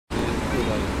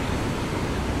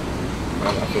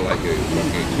I feel like a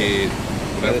fucking kid.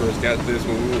 When I first got this,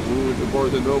 when we were at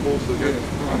Barnes and Noble, so I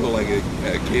feel like a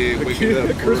kid waking up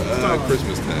for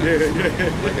Christmas time. Yeah.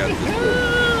 I got this book.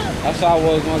 That's how I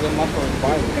was when I got my first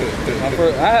Bible.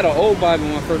 I had an old Bible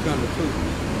when I first got the truth.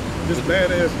 This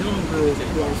badass young girl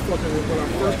who I was fucking with when I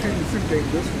first came to see came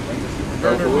this one.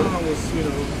 Her and her mom was, you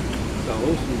know, The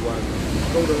old school Bible.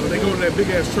 they go to that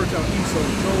big ass church out east on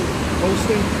Joel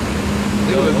Osteen.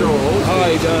 They go to Joel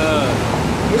Osteen.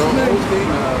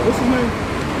 What's his name?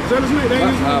 Is that his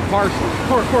name? Parsons.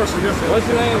 Parsons, yes. What's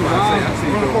his name?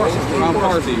 Ron Parsons. Ron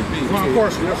Parsons. Ron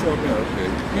Parsons, that's what I meant. Okay.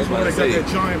 He's the one that got that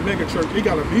giant mega church.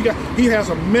 He has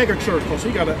a mega church because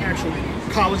he got an actual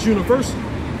college university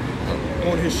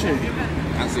on his shit.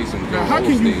 I see some Now, how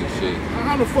can you? shit.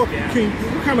 How the fuck can?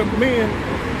 What kind of man?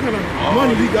 What kind of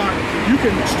money he got? You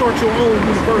can start your own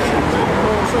university. You know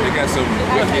what I'm saying? They got some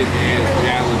wicked ass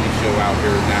reality show out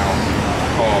here now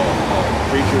called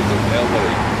Preachers of LA.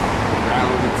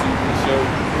 Reality TV show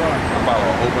about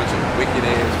a whole bunch of wicked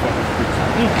ass fucking preachers.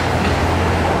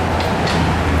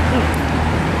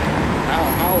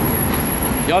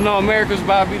 Y'all know America's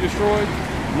about to be destroyed?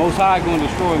 Most High gonna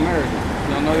destroy America.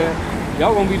 Y'all know that?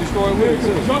 Y'all gonna be destroyed with it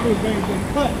too. The juggler's veins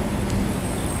been cut.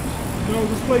 You know,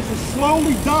 this place is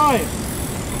slowly dying.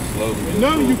 And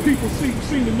none of you people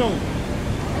seem to know.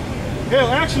 Hell,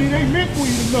 actually, they meant for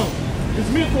you to know. It's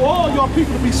meant for all y'all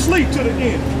people to be asleep to the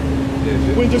end.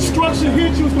 When destruction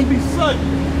hits you, it's going to be sudden.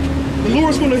 The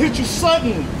Lord's going to hit you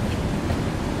suddenly.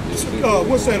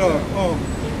 What's that?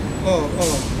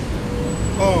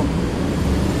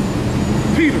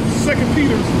 Peter, 2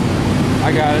 Peter.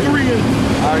 I got it. 3 and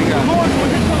I already got it. The Lord's going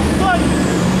to hit you suddenly.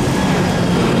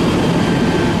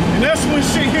 And that's when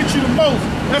shit hits you the most.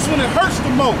 That's when it hurts the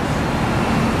most.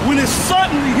 When it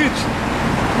suddenly hits you.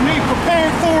 You need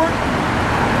prepared for it.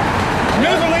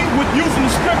 Mentally, with using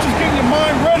the scriptures, getting your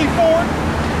mind ready for it.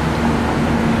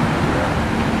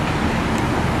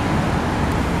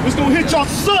 It's gonna hit y'all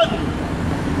sudden.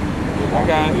 I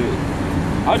got it.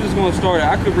 I was just gonna start it.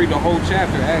 I could read the whole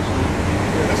chapter actually.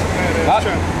 Yeah, that's a badass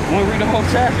chapter. Want to read the whole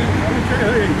chapter?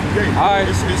 Hey, all right.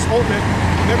 It's whole that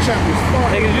chapter is fire.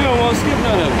 Hey, you don't want to skip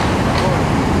none of it.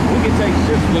 We can take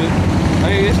shifts with it.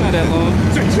 Hey, it's not that long.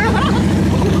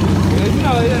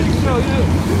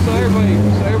 So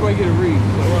everybody get a read.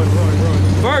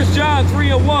 Right. 1 John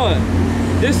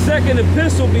 3:1. This second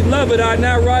epistle, beloved, I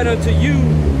now write unto you,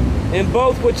 in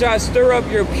both which I stir up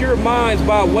your pure minds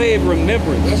by way of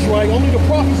remembrance. That's right. Only the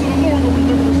prophets of the Lord will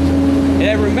remember this too.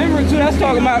 And remembrance too. That's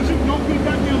talking about. Don't be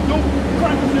goddamn don't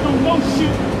practice that don't know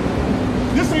shit.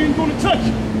 This ain't gonna touch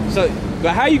you. So,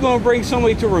 but how you gonna bring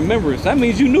somebody to remembrance? That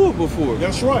means you knew it before.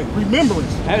 That's right.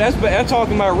 Remembrance. That's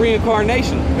talking about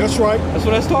reincarnation. That's right. That's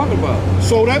what that's talking about.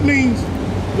 So that means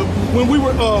when we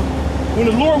were when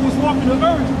the Lord was walking the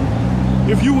earth,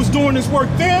 if you was doing this work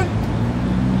then,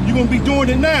 you're gonna be doing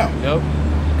it now. Yep.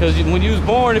 Because when you was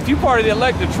born, if you part of the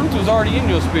elect, the truth was already in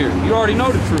your spirit. You already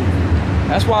know the truth.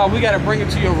 That's why we got to bring it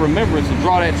to your remembrance and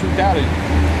draw that truth out of you.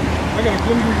 Let me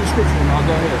read the scripture. I'll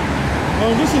go ahead.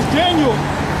 This is Daniel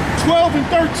 12 and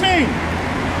 13.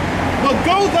 But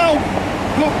go thou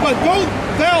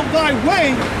thy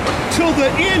way till the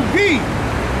end be,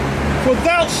 for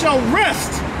thou shalt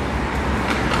rest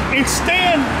and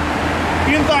stand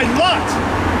in thy lot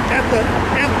at the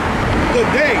end of the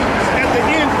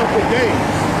days.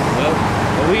 Well,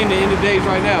 we in the end of days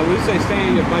right now. We say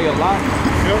stand by your lot.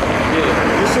 Yep.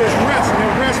 Yeah. It says rest, and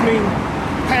that rest means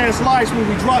past lives when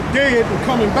we drop dead and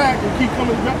coming back and keep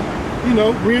coming back. You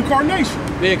know, reincarnation.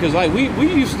 Yeah, because like we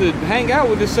used to hang out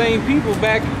with the same people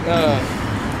back,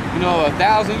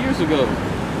 1,000 years ago.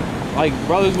 Like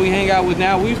brothers we hang out with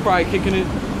now, we was probably kicking it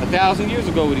 1,000 years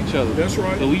ago with each other. That's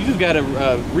right. So we just got to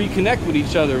reconnect with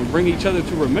each other and bring each other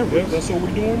to remembrance. Yeah, that's what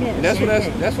we're doing now. And that's what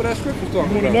that scripture's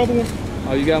talking about. Another one?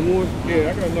 Oh, you got more?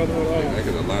 Yeah, I got another one. I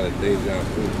get a lot of deja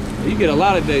vu. You get a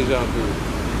lot of deja vu.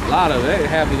 A lot of it. It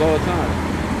happens all the time.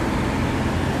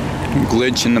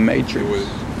 Glitch in the matrix. It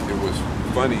was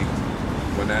funny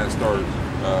when I started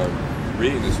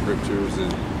reading the scriptures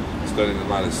and studying a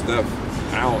lot of stuff.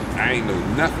 I ain't know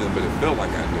nothing, but it felt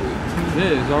like I knew it.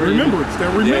 Yeah, it's already remembrance.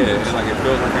 That remembrance. Yeah, like it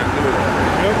felt like I knew it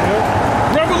already.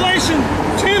 Yep. Revelation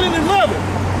 10 and 11.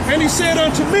 And he said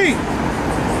unto me,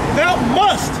 thou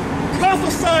must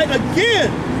prophesy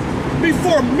again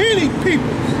before many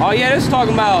people. Oh yeah, this is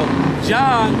talking about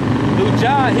John.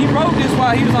 John, he wrote this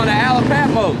while he was on the Isle of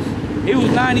Patmos. He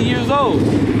was 90 years old,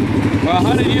 or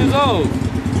 100 years old.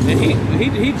 And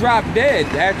he dropped dead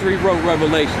after he wrote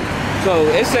Revelation. So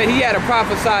it said he had to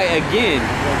prophesy again.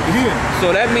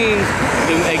 So that means,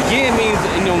 again means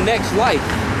in your next life.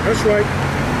 That's right.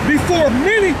 Before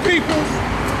many peoples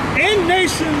and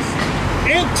nations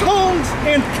and tongues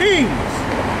and kings.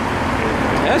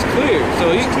 That's clear.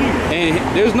 So and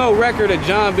there's no record of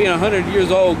John being 100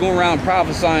 years old going around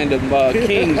prophesying to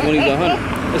kings when he's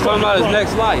 100. It's talking about his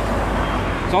next life.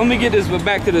 So let me get this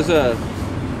back to this.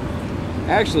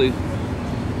 Actually,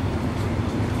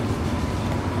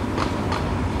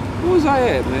 where was I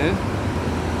at, man?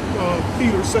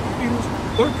 Peter, 2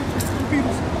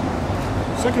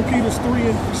 Peter's 3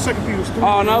 and 2 Peter's 3.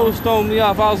 Oh no, it was throwing me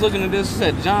off. I was looking at this. It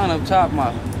said John up top.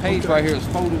 My page right here is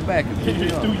folded back. It threw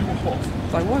me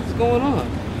off. Like, what's going on?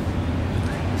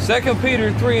 2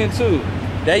 Peter 3 and 2.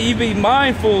 That ye be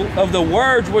mindful of the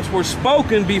words which were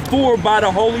spoken before by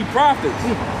the holy prophets.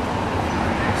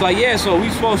 It's like, yeah, so we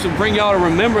supposed to bring y'all to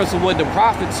remembrance of what the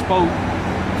prophets spoke,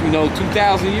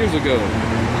 2,000 years ago.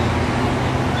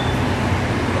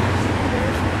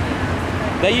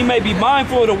 That ye may be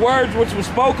mindful of the words which were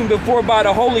spoken before by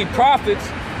the holy prophets,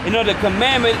 and of the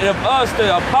commandment of us,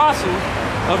 the apostles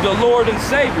of the Lord and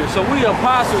Savior. So we the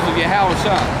apostles of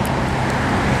Yahushua.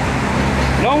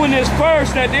 Knowing this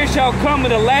first, that there shall come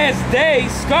in the last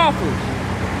days scoffers,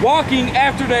 walking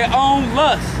after their own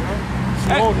lusts.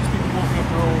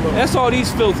 That's all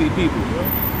these filthy people.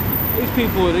 These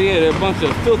people, they're a bunch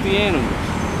of filthy animals.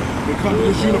 They come to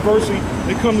this university.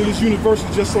 They come to this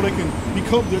university just so they can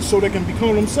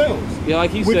become themselves. Yeah,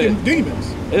 like he said, said,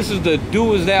 demons. This is the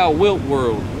do as thou wilt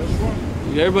world. That's right.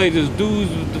 Everybody just does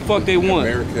what the fuck they want.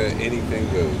 America, anything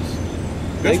goes.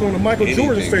 That's one of Michael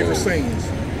Jordan's favorite sayings.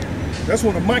 That's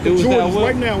one of Michael Jordan's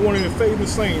right now. One of his favorite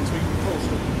sayings.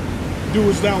 Do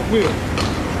as thou wilt.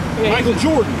 Yeah, Michael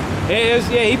Jordan.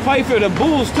 Yeah, he played for the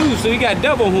Bulls too, so he got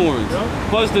double horns. Yeah.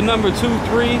 Plus the number 2, 3.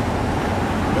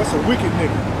 That's a wicked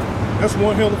nigga. That's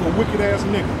one hell of a wicked ass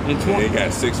nigga. And he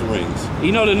got 6 rings.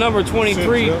 You know the number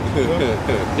 23.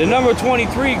 The number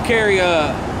 23 carry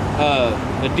a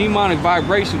demonic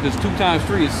vibration because 2 times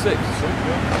 3 is 6.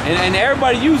 And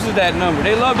everybody uses that number.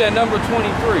 They love that number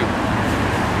 23.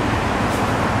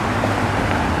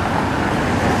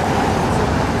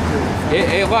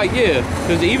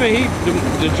 Because even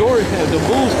the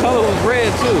Bulls color was red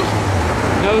too. You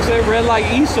know what I'm saying? Red like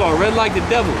Esau, red like the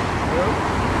devil.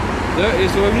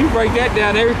 So if you break that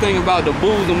down, everything about the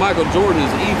Bulls and Michael Jordan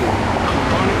is evil.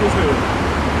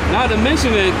 Not to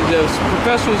mention that the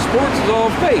professional sports is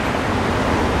all fake.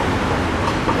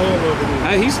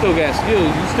 He still got skills.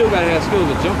 You still gotta have skills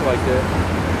to jump like that.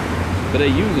 But they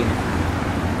use them.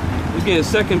 Again,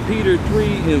 2 Peter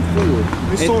 3 and 4.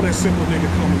 They saw that simple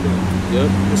nigga coming up. Yep.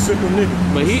 The simple nigga.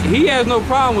 But he has no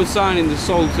problem with signing the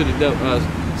soul to the devil,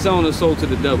 selling the soul to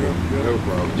the devil. No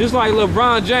problem. Just like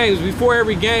LeBron James, before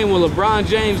every game when LeBron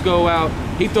James go out,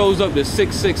 he throws up the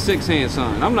 666 hand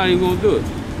sign. I'm not even gonna do it.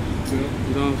 You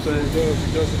know what I'm saying?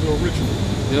 He does a little ritual.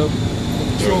 Yep.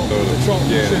 Dust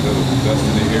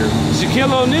in the air.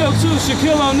 Shaquille O'Neal too.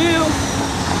 Shaquille O'Neal,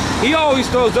 he always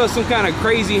throws up some kind of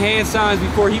crazy hand signs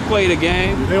before he played a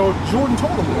game. Jordan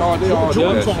told him.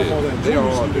 Jordan told him all that. They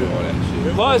all do all that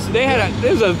shit. Plus,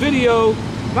 there's a video.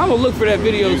 I'm gonna look for that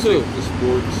video too. The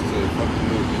sports, the fucking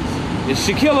movies.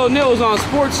 Shaquille O'Neal was on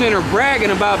Sports Center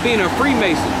bragging about being a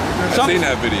Freemason. I've seen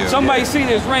that video. Somebody seen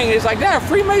his ring. It's like, that a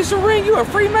Freemason ring? You a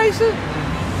Freemason?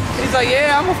 He's like,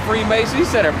 yeah, I'm a Freemason. He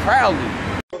said it proudly.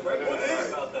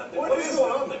 What is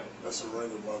going on there? That's a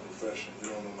ring of my profession. You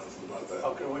don't know nothing about that.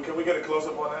 Okay, can we get a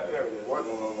close-up on that? There it is. What?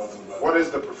 You don't know nothing about What it.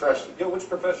 is the profession? Yeah, which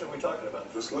profession are we talking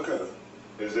about? Just look at it.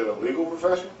 Is it a legal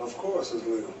profession? Of course it's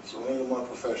legal. It's a ring of my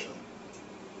profession.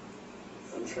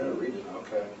 I'm trying to read it.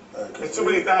 Okay. It's too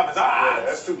many diamonds. Yeah,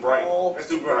 that's too bright. That's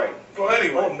too bright. Go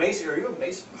anyway. Oh, Mason, are you a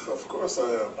Mason? Of course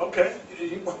I am. Okay.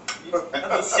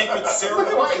 That's a secret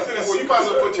ceremony. Well, you might as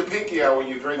well put your pinky out when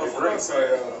you drink your drink. Of course I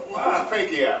am. Put your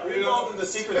pinky out. Are you involved in the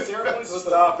secret ceremonies with the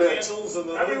Stop it. candles and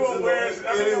the... Everyone wears...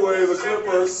 Anyway, the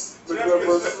Clippers. The Jeff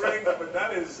Clippers. gets the ring, but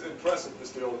that is impressive,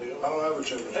 Mr. O'Neal. I don't have a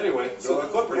championship. Anyway, so the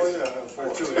Clippers. Oh, yeah, I have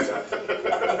 4. Two exactly.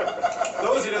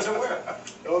 Those he doesn't wear.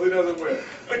 Those he doesn't wear.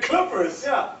 The Clippers.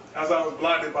 Yeah. As I was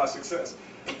blinded by success.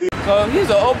 So he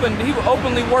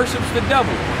openly worships the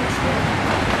devil.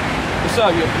 What's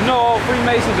up? You know all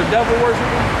Freemasons are devil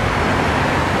worshippers?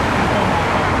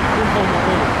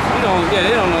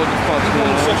 They don't know what the fuck's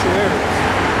going on.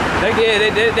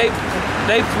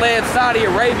 They fled Saudi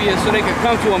Arabia so they could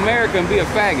come to America and be a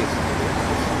faggot.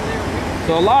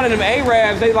 So a lot of them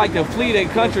Arabs, they like to flee their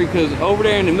country because over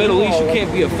there in the Middle East you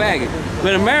can't be a faggot.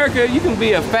 But in America you can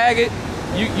be a faggot.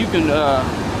 You can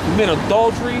commit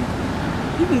adultery.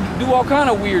 You can do all kind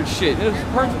of weird shit. It's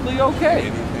perfectly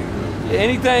okay.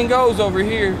 Anything goes over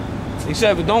here,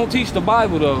 except don't teach the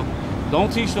Bible though.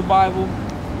 Don't teach the Bible.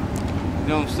 You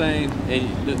know what I'm saying?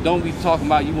 And don't be talking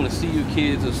about you want to see your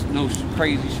kids or no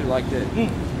crazy shit like that.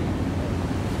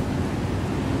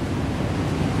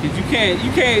 Cause you can't,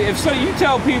 if so you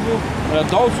tell people an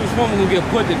adulterous woman will get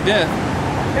put to death,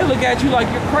 they look at you like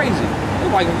you're crazy.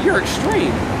 They're like, you're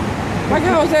extreme. Like,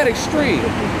 how is that extreme?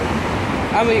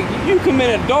 I mean, you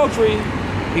commit adultery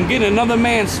and get another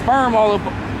man's sperm all up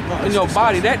in your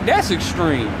body, that's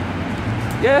extreme.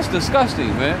 Yeah, that's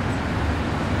disgusting, man.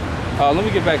 Let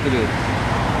me get back to this.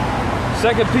 2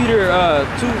 Peter 2,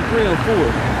 3, and 4.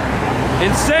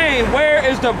 And saying, where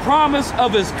is the promise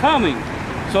of his coming?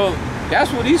 So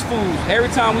that's what these fools, every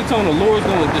time we tell them the Lord's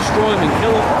gonna destroy them and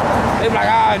kill them, they be like,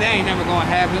 ah, that ain't never gonna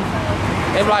happen.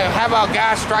 They be like, how about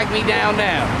God strike me down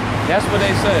now? That's what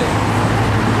they say.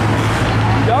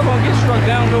 Y'all gonna get struck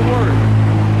down to the word.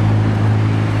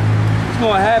 It's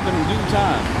gonna happen in due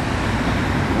time.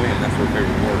 When? That's your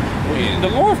favorite word. When? The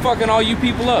Lord fucking all you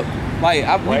people up. Like,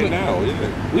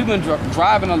 we've been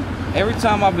driving, every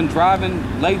time I've been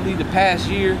driving lately, the past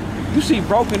year, you see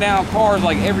broken down cars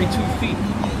like every 2 feet.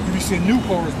 You be seeing new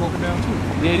cars broken down too.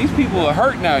 Yeah, these people are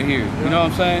hurting out here. You know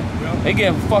what I'm saying? They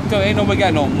getting fucked up. Ain't nobody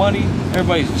got no money.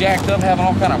 Everybody's jacked up, having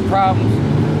all kind of problems.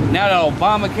 Now that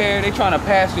Obamacare, they trying to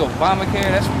pass the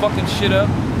Obamacare. That's fucking shit up.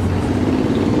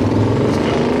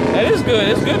 That is good.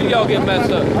 It's good that y'all get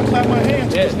messed up. I clap my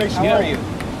hands to this nation. How are you?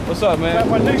 What's up, man?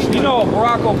 You know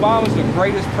Barack Obama's the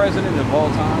greatest president of all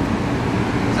time?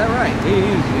 Is that right?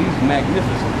 He's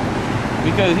magnificent.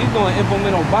 Because he's going to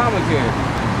implement Obamacare.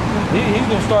 He's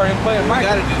going to start implementing. We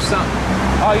got to do something.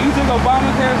 Oh, you think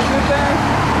Obamacare is a good thing?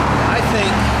 I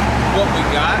think what we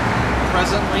got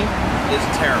presently is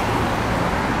terrible.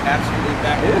 Absolutely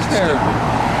backwards. It is terrible.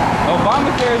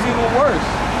 Obamacare is even worse.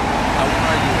 I won't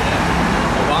argue with that.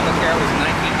 Obamacare was a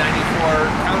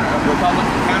 1994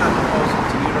 Republican counter-proposal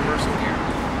to universal care.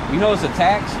 You know it's a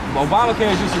tax?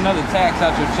 Obamacare is just another tax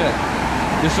out your check.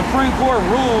 The Supreme Court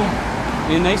ruled,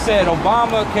 and they said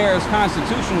Obamacare is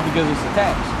constitutional because it's a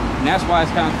tax. And that's why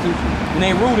it's constitutional. And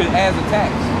they ruled it as a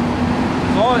tax.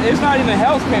 So it's not even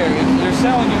health care. They're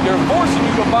selling you, they're forcing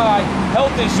you to buy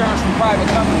health insurance from private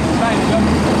companies. It's not even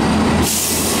government.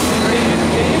 The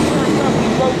insurance company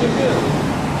wrote the bill.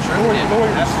 Lawyers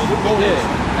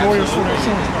for the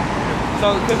insurance company.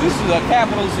 So, because this is a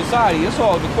capitalist society, it's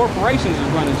all the corporations is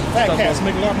running Fat stuff. cats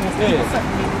make a lot more money.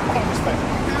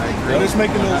 But it's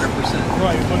making those 100%.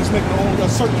 Right, but it's making only a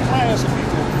certain class of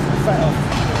people fat.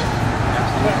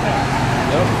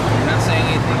 You're not saying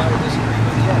anything I would disagree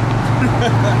with yet.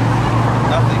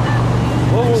 Nothing.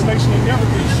 Well, this nation ain't never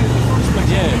did shit in the first place.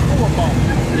 Before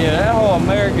Obama. Yeah, that whole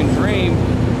American dream,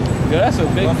 yeah, that's a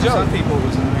big For joke. some people it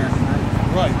was an American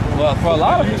dream. Right. Well, for a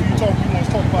lot of people. You want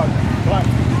to talk about black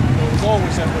people. It's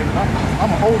always that way. I'm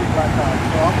an older black guy.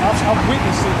 You know, I've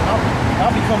witnessed it.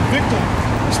 I've become victim,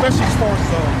 especially as far as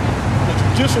the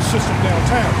judicial system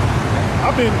downtown.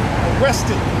 I've been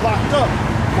arrested and locked up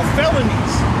for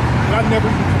felonies that I never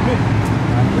even committed.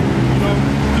 You know,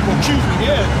 people accuse me,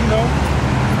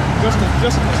 just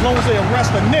as long as they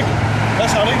arrest a nigga,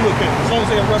 that's how they look at it. As long as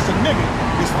they arrest a nigga,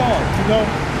 it's fine, you know?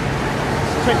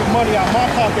 Taking money out my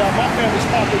pocket, out my family's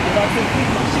pocket, without thinking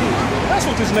shit. That's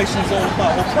what this nation is all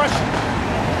about, oppression.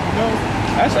 You know?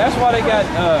 That's why they got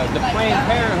the Planned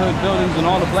Parenthood buildings in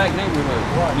all the black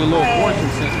neighborhoods. Your little abortion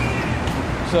system.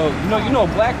 So you know,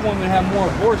 black women have more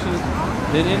abortions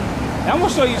than in. And I'm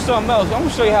gonna show you something else. I'm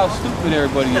gonna show you how stupid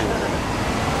everybody is.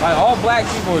 Like all black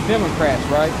people are Democrats,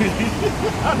 right?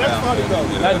 That's funny though.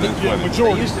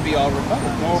 Majority. It used to be all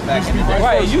Republicans back in the day.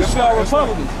 Right, it used to be all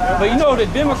Republicans. But you know the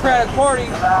Democratic Party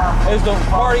is the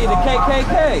party of the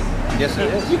KKK. Yes,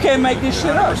 it is. You can't make this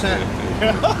shit up. You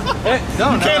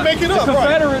can't make it up. The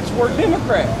Confederates were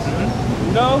Democrats.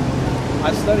 You know? I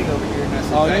study over here, and that's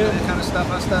exactly the kind of stuff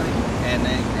I study. And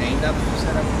ain't nothing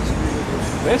set up with this.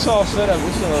 It's all set up.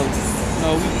 It's we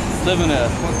live in a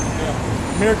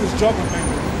America's jungle, baby.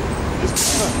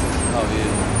 It's fun. Oh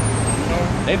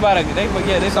yeah. They might say we're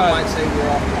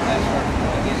off the last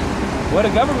again. Well,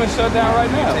 the government shut down right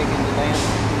now. Taking the land.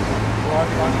 Right.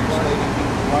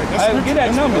 Get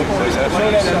that number. Show that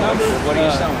number. What are you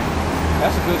selling?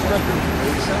 That's a good scripture. What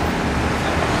are you selling?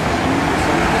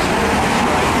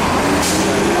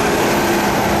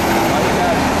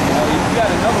 You got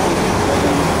another one.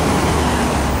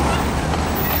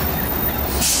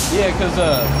 Yeah, because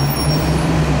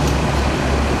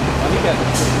he got the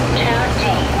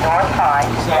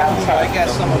I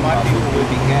guess some of my people would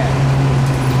be gagged.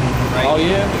 Right? Oh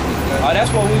yeah? That's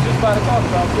what we was just about to talk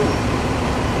about too.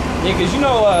 Yeah, because you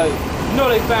know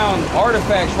they found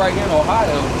artifacts right here in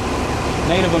Ohio,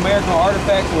 Native American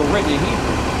artifacts that were written in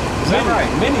Hebrew. Is that right?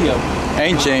 Many of them.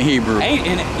 Ancient Hebrew.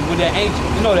 With that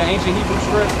ancient, you know, the ancient Hebrew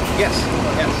script. Yes.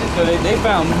 Yes. So they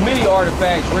found many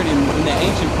artifacts written in the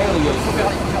ancient Paleo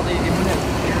script.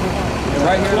 And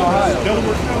right here in Ohio.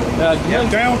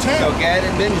 Downtown. So Gad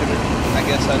and Benjamin, I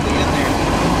guess I'd be in there.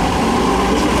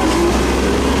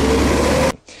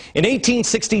 In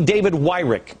 1860, David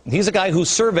Wyrick, he's a guy who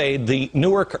surveyed the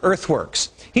Newark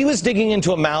earthworks. He was digging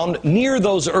into a mound near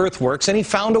those earthworks, and he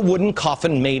found a wooden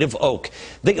coffin made of oak.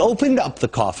 They opened up the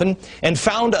coffin and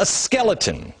found a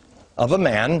skeleton of a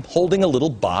man holding a little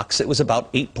box. It was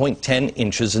about 8.10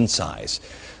 inches in size.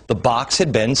 The box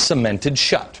had been cemented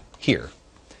shut here.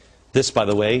 This, by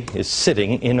the way, is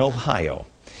sitting in Ohio.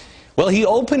 Well, he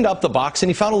opened up the box and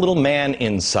he found a little man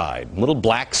inside, a little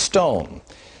black stone.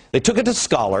 They took it to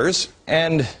scholars,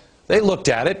 and they looked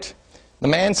at it. The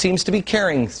man seems to be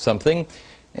carrying something,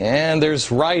 and there's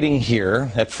writing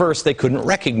here. At first, they couldn't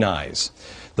recognize.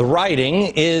 The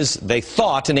writing is, they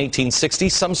thought in 1860,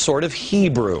 some sort of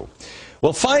Hebrew.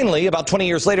 Well, finally, about 20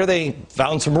 years later, they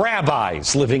found some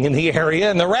rabbis living in the area,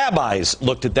 and the rabbis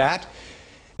looked at that,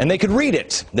 and they could read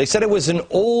it. They said it was an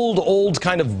old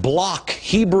kind of block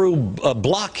Hebrew,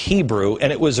 and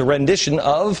it was a rendition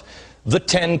of the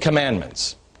Ten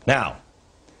Commandments. Now,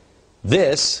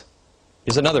 this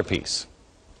is another piece.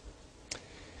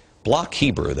 Block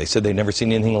Hebrew, they said they'd never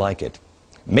seen anything like it.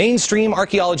 Mainstream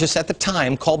archaeologists at the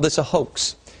time called this a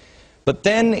hoax. But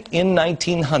then in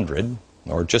 1900,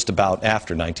 or just about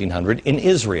after 1900, in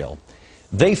Israel,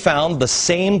 they found the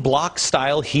same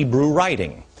block-style Hebrew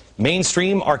writing.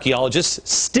 Mainstream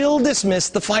archaeologists still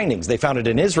dismissed the findings. They found it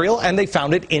in Israel, and they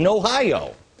found it in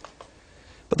Ohio.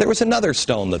 But there was another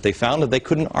stone that they found that they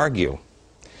couldn't argue.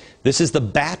 This is the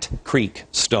Bat Creek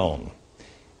stone.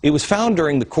 It was found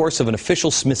during the course of an official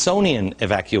Smithsonian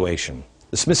evacuation.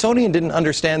 The Smithsonian didn't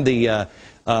understand the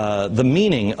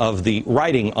meaning of the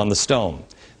writing on the stone.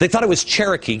 They thought it was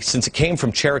Cherokee, since it came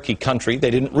from Cherokee country. They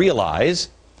didn't realize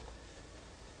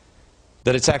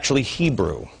that it's actually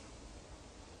Hebrew.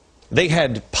 They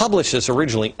had published this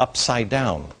originally upside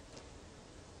down.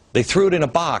 They threw it in a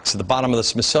box at the bottom of the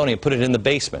Smithsonian, put it in the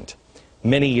basement.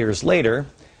 Many years later,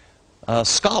 a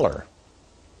scholar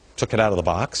took it out of the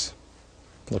box,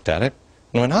 looked at it,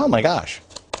 and went, oh my gosh,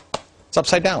 it's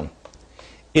upside down.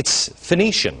 It's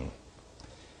Phoenician,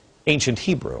 ancient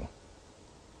Hebrew.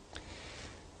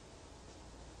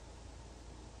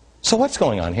 So what's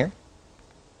going on here?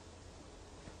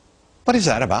 What is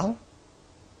that about?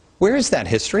 Where is that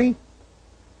history?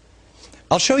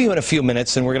 I'll show you in a few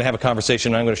minutes, and we're going to have a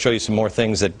conversation, and I'm going to show you some more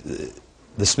things that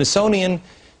the Smithsonian,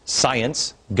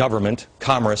 science, government,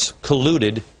 commerce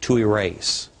colluded to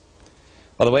erase.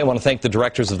 By the way, I want to thank the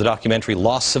directors of the documentary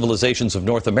Lost Civilizations of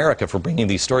North America for bringing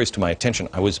these stories to my attention.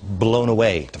 I was blown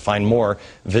away. To find more,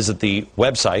 visit the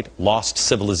website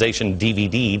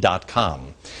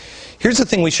lostcivilizationdvd.com. Here's the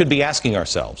thing we should be asking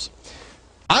ourselves.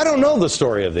 I don't know the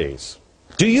story of these.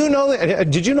 Do you know that?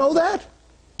 Did you know that?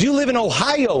 Do you live in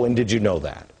Ohio and did you know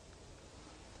that?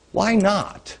 Why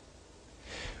not?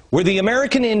 Were the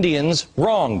American Indians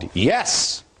wronged?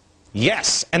 Yes.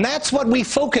 Yes. And that's what we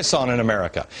focus on in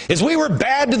America. Is we were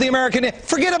bad to the American Indians.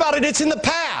 Forget about it. It's in the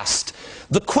past.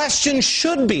 The question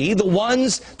should be the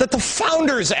ones that the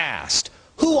founders asked.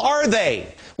 Who are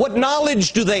they? What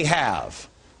knowledge do they have?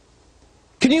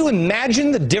 Can you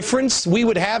imagine the difference we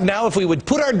would have now if we would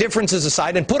put our differences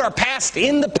aside and put our past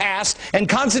in the past and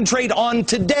concentrate on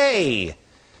today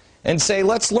and say,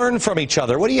 let's learn from each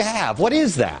other. What do you have? What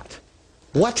is that?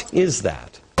 What is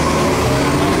that?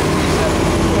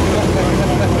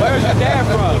 Where's your dad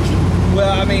from?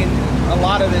 Well, I mean, a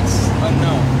lot of it's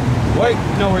unknown. Wait,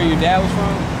 you know where your dad was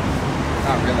from?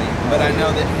 Not really, but I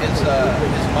know that his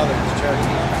mother is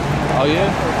Cherokee. Oh yeah?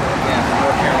 Yeah,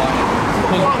 North Carolina.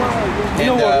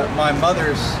 And my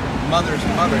mother's mother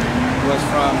was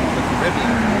from the Caribbean.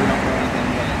 We don't know anything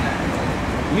about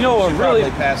that. You know what really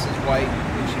probably passed as white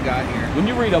when she got here. When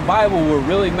you read a Bible, what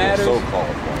really matters?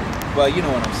 So-called white. Well, you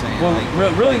know what I'm saying. Well, like,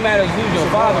 really matters who your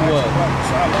father was.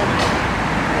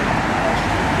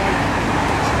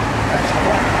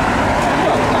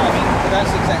 That's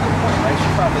exactly the point, right? She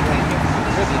probably came here from the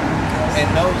Caribbean and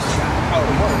knows how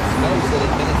it works, knows that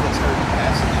it benefits her to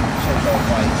pass it down so-called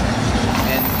white,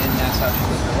 and that's how she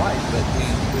lived her life. But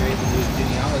we're able to do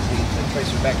genealogy to trace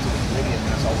her back to the Caribbean,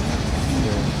 and that's all we have to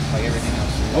do, like everything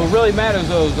else. What really matters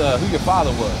though is who your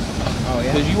father was. Oh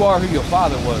yeah. Because you are who your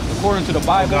father was, according to the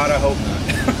Bible. God, I hope not.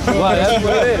 Well, that's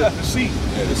what it is. The seed.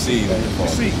 Yeah, the seed. The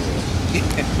seed.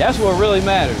 That's what really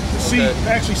matters. The seed.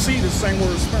 Actually, seed is the same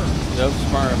word as sperm. Yep,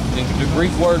 sperm. And the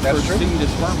Greek word for seed is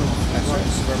sperm. That's right.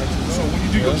 So when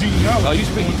you do your genealogy, Oh, you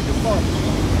speak. your father.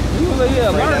 He was a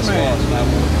workman.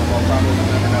 Probably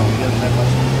never know. He doesn't have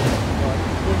much.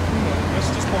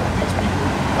 That's just part of these people.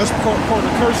 That's part of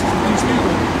the curses of these people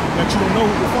that you don't know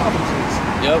who your father is.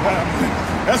 Yep.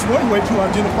 That's one way to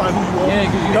identify who you are. Yeah,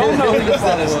 because you don't know who your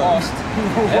father was. Lost.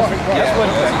 That's what.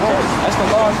 That's the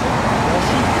lost.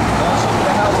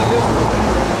 The house of Israel.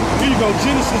 Here you go.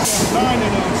 Genesis 9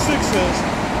 and 6 says,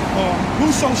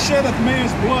 whoso sheddeth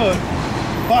man's blood,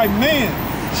 by man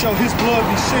shall his blood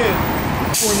be shed,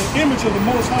 for in the image of the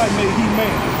Most High made he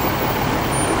man.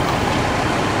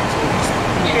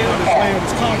 This man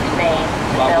was conquered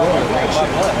By blood.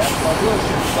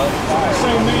 The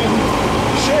same man who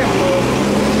shed blood,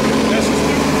 that's his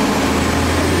people.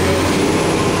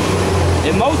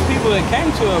 And most people that came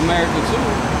to America too,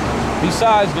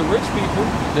 besides the rich people,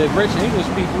 the rich English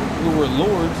people who were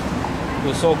lords,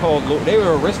 the so-called lords, they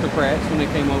were aristocrats when they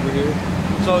came over here.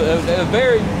 So a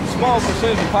very small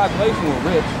percentage of the population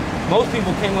were rich. Most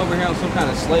people came over here on some kind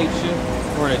of slave ship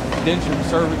or an indentured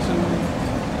servitude,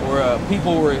 or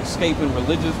people were escaping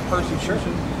religious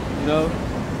persecution, you know.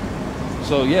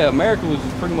 So yeah, America was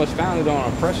pretty much founded on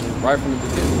oppression right from the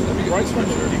beginning. Let me get this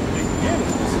picture.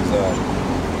 This is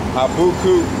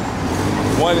Habakkuk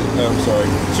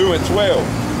 2 and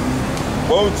 12.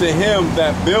 Woe to him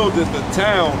that buildeth a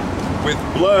town with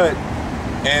blood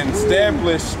and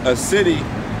establish a city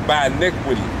by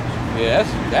iniquity. Yeah,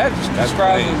 that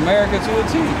describes plain. America to a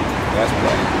T. That's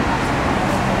plain.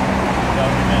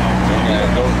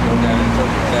 Don't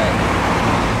interpret that.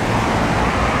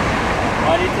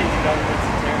 Why do you think the government's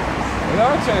a terrorist? They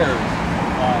are terrorists.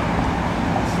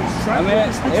 I mean,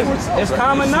 it's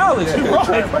common knowledge.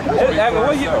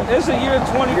 It's the year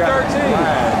 2013.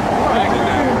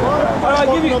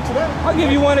 I'll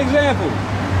give you one example.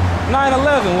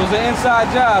 9/11 was an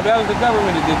inside job. That was the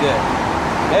government that did that.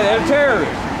 They're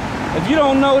terrorists. If you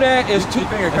don't know that, it's too. You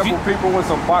think a couple people with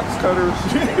some box cutters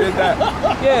did that?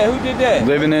 Yeah, who did that?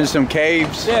 Living in some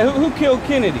caves. Yeah, who killed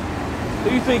Kennedy? Who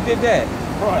do you think did that?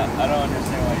 Right. I don't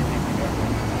understand why you think the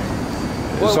government's a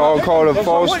terrorist. It's all called a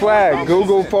false flag.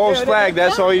 Google false flag.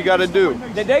 That's all you got to do.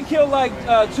 They killed like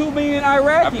 2 million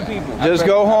Iraqi people. Just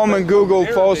go home and Google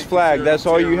false flag. That's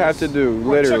all you have to do,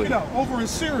 literally. Check it out. Over in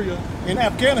Syria and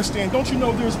Afghanistan, don't you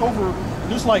know there's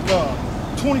like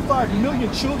 25 million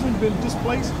children been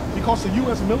displaced because of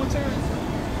U.S. military?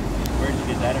 Where'd you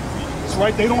get that information? That's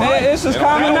right. They don't hide. It's just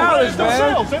common knowledge,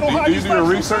 man. They don't hide. Do you do your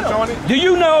research on it? Do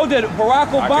you know that Barack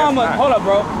Obama, hold up,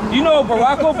 bro. You know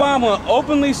Barack Obama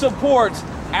openly supports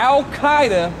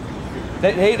Al-Qaeda.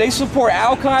 They support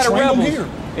Al-Qaeda rebels. Here.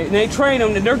 And they train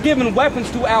them, and they're giving weapons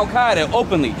to Al-Qaeda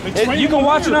openly. You can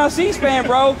watch it on C-SPAN,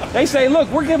 bro. They say, look,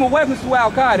 we're giving weapons to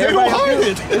Al-Qaeda. They don't hide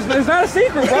it. It's not a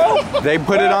secret, bro. They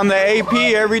put it on the AP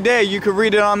every day. You can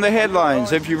read it on the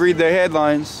headlines if you read the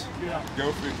headlines.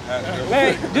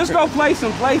 Man, just go play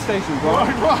some PlayStation, bro.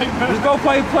 Right, man. Just go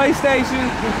play PlayStation,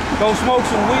 go smoke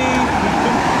some weed,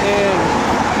 and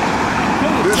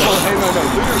Hey, no.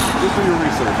 Just do your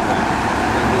research, man.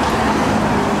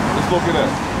 Let's look it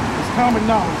up. It's common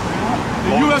knowledge, man.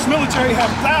 The U.S. military have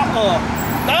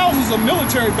thousands of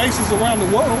military bases around the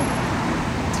world.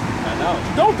 I know.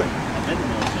 Don't they? I'm in the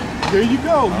military. There you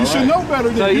go. You should know better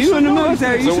than so you in the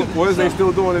military. So what is they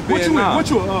still doing in Vietnam?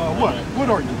 What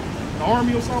are you? The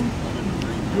Army or something?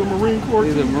 You a Marine Corps?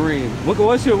 He's a Marine.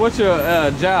 What's your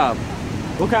job?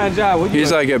 What kind of job?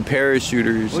 He's like a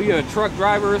parachuter. Were you a truck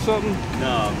driver or something?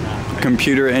 No, I'm not.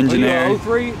 Computer engineer.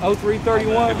 Were you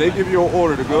 0331? If they give you an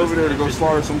order to go over there to go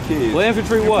slaughter some kids, Well,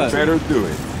 infantry what? you better do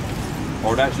it.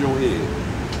 Or that's your head.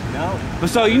 No. But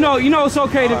so you know it's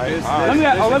okay to. Let me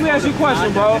ask you a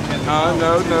question, bro.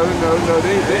 No.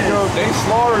 They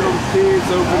slaughter those kids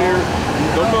over there.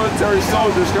 The military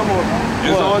soldiers, come on.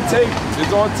 It's on tape.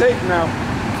 It's on tape now.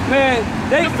 Man,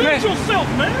 Defend yourself,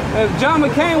 man. John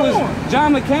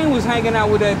McCain was hanging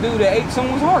out with that dude that ate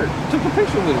someone's heart. Took a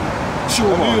picture with him.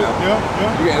 Sure,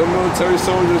 yeah. You got the military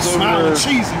soldiers over Smiling there,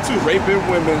 cheesy too. raping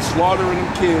women, slaughtering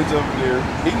them kids over there.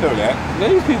 He know that.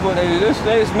 These people,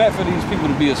 it's meant for these people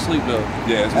to be asleep though.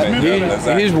 Yeah, it's meant.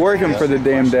 Exactly. He's working for the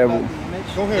damn devil.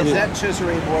 Go ahead. Is that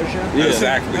Cesare Borgia? Yeah,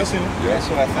 exactly. That's him. That's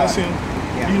what I thought. That's him.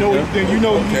 You know,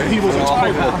 he was a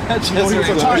tyrant. You know, he was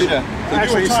a tyrant.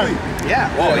 Actual tyrant. Yeah.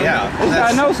 Oh, yeah.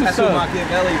 I know some That's what stuff.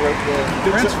 Machiavelli wrote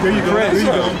the Prince. There you go. There you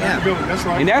go. Yeah. That's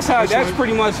right. And that's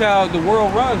pretty much how the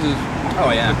world runs. Is Oh,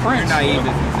 yeah. the Prince. You're naive if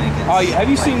you think it's... Oh, have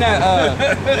you seen that?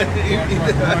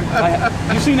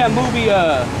 You seen that movie,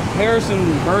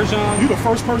 Harrison Bergeron? You the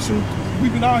first person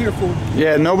we've been out here for.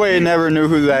 Yeah, nobody never knew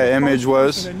who that image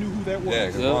was. That knew who that was. Yeah,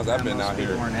 because as long as I've been out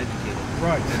here. weren't educated.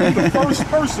 Right. You're the first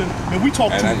person, and we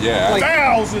talked to yeah,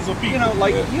 thousands of people. You know,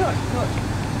 like, look,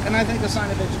 and I think a sign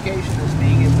of education is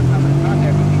being able to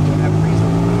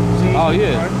Oh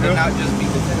yeah. And not just be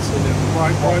defensive and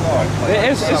walk off.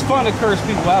 Like, It's fun to curse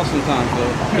people out sometimes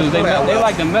though, because they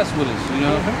like to mess with us, you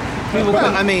know. People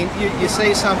well, I mean, you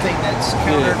say something that's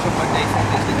counter to what they think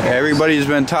is the case. Everybody's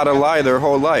been taught a lie their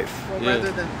whole life. Well,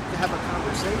 rather than have a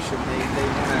conversation, they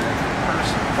want to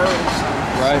hurl some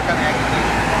Right. kind of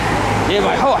accusation. Yeah,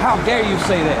 like, oh, how dare you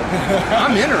say that?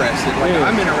 I'm interested. Like,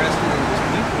 I'm interested in just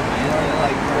people, man. And,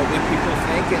 like, what people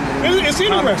think. And It's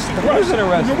interesting. Right. It's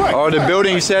interesting. You're right. Oh, the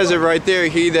building says it right there.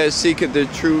 He that seeketh the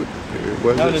truth.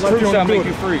 What No, is the it? truth shall make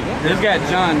you free. It's got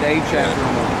John the 8th chapter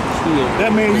in the school.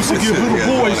 That man used to give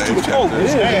little boys to Pope.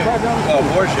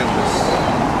 abortion was.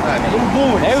 I mean, Little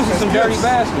boys. They was some dirty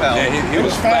bastards. well, Yeah, he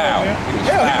was foul. Man. He was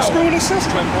Yeah, he was foul. screwing his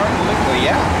sister. Martin Luther, well,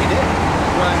 yeah, he did.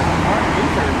 When Martin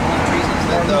Luther, one of the reasons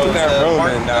that those That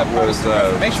Roman that was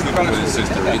Reformation sleeping with his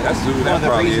sister. That's who that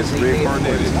probably is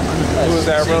reincarnated. Who was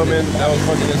that Roman that was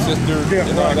fucking his sister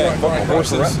and all that fucking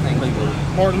horses?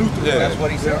 Martin Luther. Yeah. That's what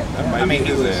he said. I mean,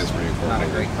 he his was ass not a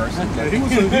great person. Yeah, he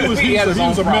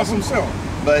was a mess himself.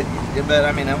 But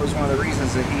I mean, that was one of the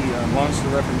reasons that he launched the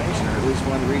Reformation, or at least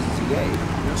one of the reasons he gave.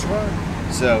 That's right.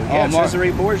 So yeah,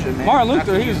 Cesare Borgia, man. Martin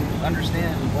Luther, he he was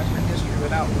understand Western history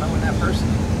without knowing that person.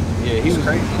 Yeah, he was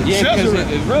crazy. Yeah, because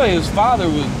really his father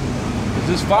was.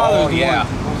 His father was the one.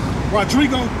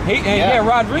 Rodrigo.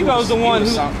 Rodrigo's the one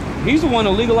who. He's the one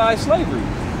who legalized slavery,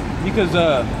 because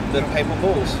the papal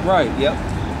bulls. Right. Yep,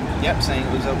 saying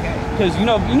it was okay. Because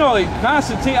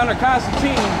under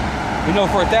Constantine,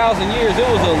 for 1,000 years it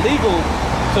was illegal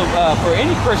for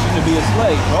any Christian to be a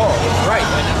slave. Oh, right.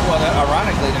 And well,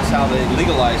 ironically, that's how they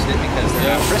legalized it, because they're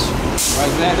not Christian. Right.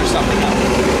 Exactly. There's something else.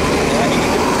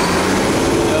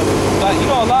 But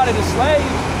a lot of the slaves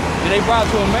that they brought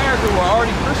to America were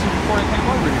already Christians before they came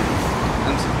over here.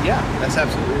 And yeah, that's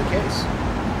absolutely the case.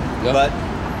 Yep. But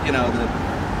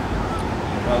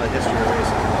the history of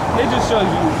racism. It just shows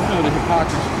you, the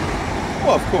hypocrisy.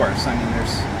 Well, of course. I mean,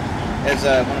 there's, as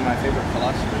one of my favorite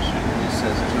philosophers, he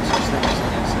says, there's no such thing as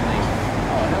an innocent nation.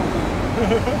 Oh, hell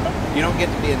no. You don't get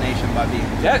to be a nation by being.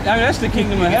 That's the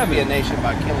kingdom of heaven. You get to be a nation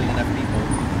by killing enough people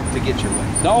to get your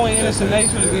way. The only innocent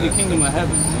nation would be the kingdom of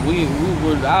heaven. We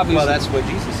were obviously. Well, that's what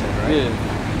Jesus said, right? Yeah.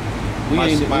 We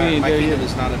ain't my there kingdom yet.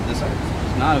 is not of this earth.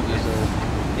 It's not of this earth.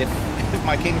 If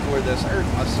my kingdom were this earth,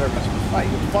 my servants would fight.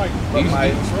 Fight. But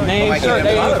my They ain't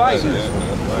fighting.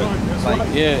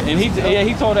 Yeah, and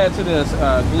he told that to the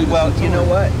well, you know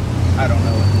what? I don't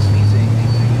know if this means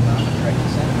anything about the direct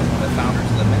descendant of the founders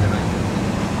of the Mennonite movement.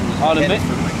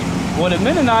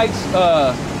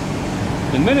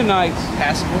 The Mennonites,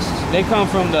 pacifists. They come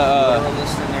from the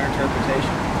pluralists in their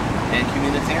interpretation, and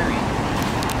communitarian.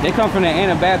 They come from the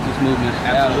Anabaptist movement.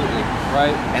 Absolutely.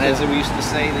 Right? And as we used to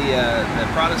say, the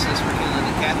Protestants were killing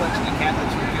the Catholics, and the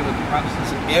Catholics were killing the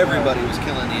Protestants, and everybody was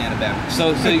killing the Anabaptists.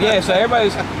 So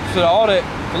everybody's, a lot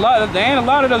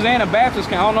of those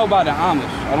Anabaptists, I don't know about the Amish.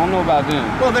 I don't know about them.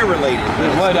 Well, they're related.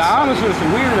 Well, the Amish are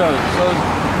some weirdos. So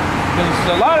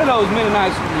a lot of those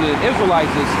Mennonites, the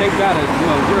Israelites, that escaped out of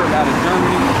Europe, out of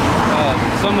Germany.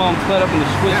 Some of them fled up into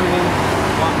Switzerland.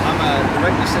 Well, I'm a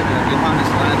direct descendant of Johannes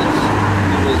Landis,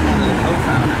 who was one of the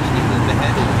co-founders. He was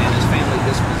beheaded and his family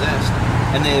dispossessed,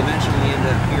 and they eventually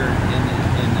ended up here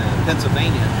in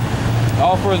Pennsylvania.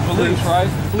 All for his beliefs, right?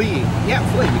 Fleeing,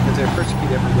 because they were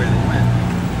persecuted everywhere they went.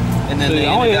 And then they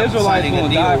only ended up Israelites signing a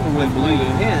gonna deal die for with what William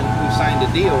believing. Penn, who signed a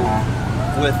deal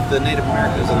with the Native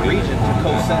Americans of the region to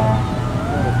co-settle.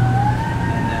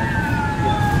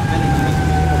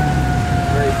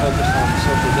 Very focused on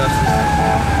social justice.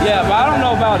 Yeah, but I don't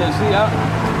know about it. See,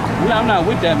 I'm not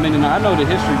with that Mennonite. I know the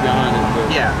history behind it.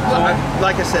 But yeah, well,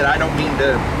 like I said, I don't mean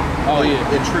to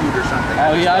intrude or something.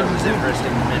 It was interesting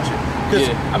to mention.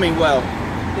 Because, I mean, I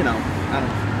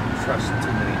don't trust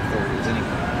too many authorities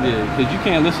anyway. Yeah, because you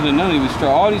can't listen to none of these.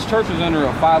 All these churches under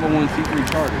a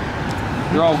 501c3 charter.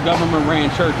 They're all government-ran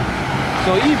churches.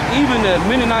 So even the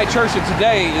Mennonite church of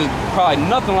today is probably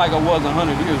nothing like it was 100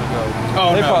 years ago.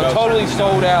 They're probably totally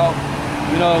sold out.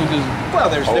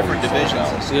 Well, there's different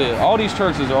divisions. Yeah, all these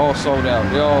churches are all sold out.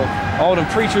 They all the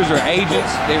preachers are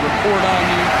agents. They report on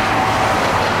you.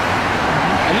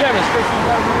 And you have a scripture you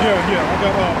got? Yeah. I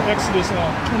got Exodus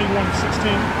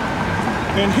 21:16.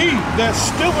 And he that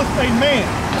stealeth a man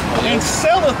and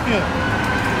selleth him,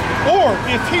 or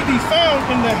if he be found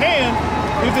in the hand,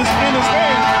 if it's in his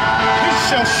hand, he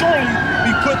shall surely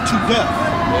be put to death.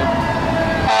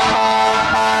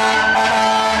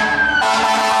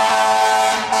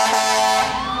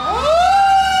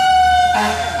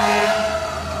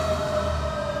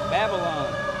 Babylon.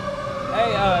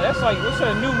 Hey, that's like, what's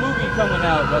a new movie coming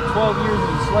out? About 12 Years as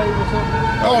a Slave or something?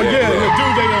 Oh yeah, the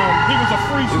dude he was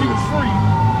free.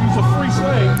 He was was a free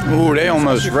slave. Ooh, they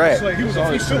almost wrecked. He was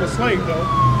still a slave though.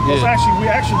 Yeah. We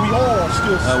all are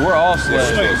still. We're all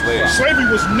slaves.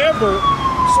 Slavery was never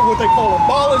what they call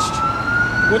abolished.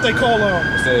 What they call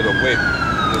instead of a whip.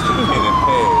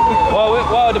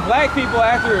 Well, the black people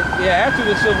after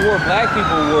the Civil War, black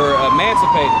people were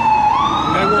emancipated.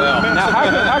 Now,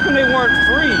 how come they weren't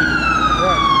free?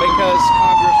 Right. Because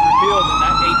Congress repealed the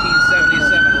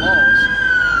 1877 laws,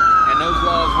 and those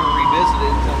laws were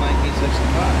revisited until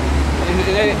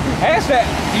 1965. Ask that.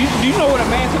 Do you know what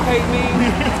emancipate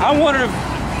means? I wonder if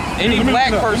any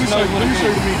black person knows what it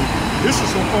means. This is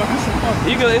so fun.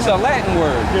 It's a Latin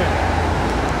word. Yeah.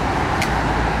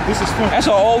 This is fun. That's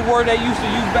an old word they used to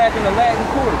use back in the Latin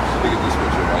courts. Look at this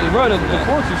picture, right? Brother, the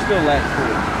courts are still Latin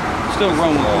courts. Still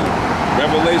Roman.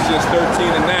 Revelations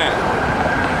 13:9.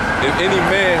 If any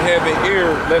man have an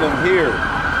ear, let him hear.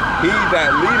 He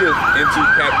that leadeth into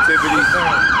captivity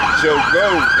shall go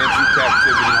into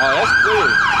captivity. Oh, that's clear.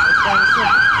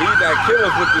 He that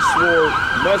killeth with the sword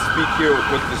must be killed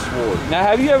with the sword. Now,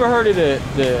 have you ever heard of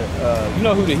you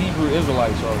know who the Hebrew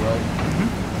Israelites are, right?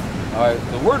 Mm-hmm. All right,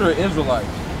 the word are Israelites.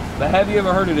 But have you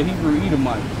ever heard of the Hebrew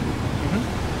Edomites?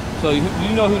 Mm-hmm. So, do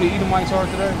you know who the Edomites are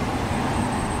today?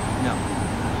 No.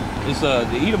 It's the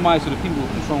Edomites are the people who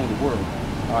control the world.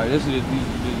 All right, this is the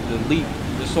elite,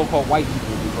 the so-called white people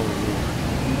who control the world.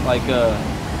 Like a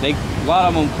lot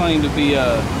of them claim to be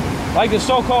like the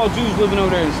so-called Jews living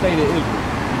over there in the state of Israel.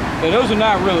 Okay, those are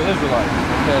not real Israelites.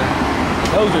 Okay,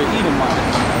 those are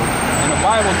Edomites. And the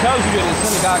Bible tells you that the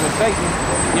synagogue of Satan.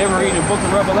 You ever read the book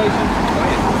of Revelation?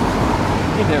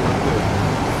 Get that real quick.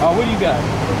 What do you got?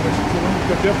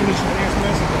 The definition of answer.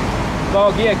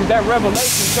 Oh yeah, because that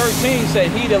Revelation 13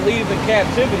 said he that leadeth in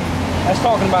captivity. That's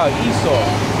talking about Esau.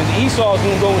 Because Esau is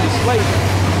going to go into slavery.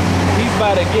 He's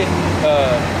about to get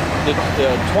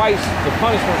twice the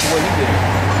punishment for what he did.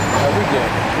 We did.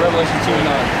 Revelation 2:9.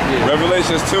 Yeah.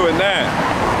 Revelations 2:9.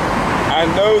 I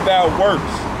know thy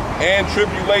works and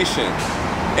tribulation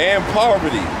and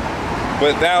poverty,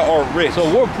 but thou art rich. So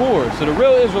we're poor. So the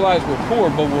real Israelites were poor,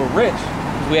 but we're rich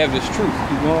because we have this truth.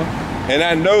 Keep going. And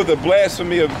I know the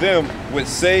blasphemy of them which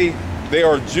say they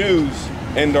are Jews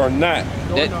and are not.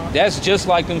 That's just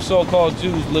like them so-called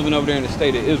Jews living over there in the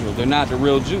state of Israel. They're not the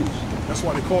real Jews. That's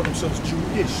why they call themselves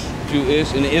Jewish.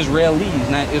 Jewish and the Israelis,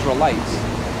 not Israelites.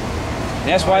 And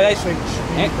that's why they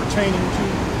pertaining to.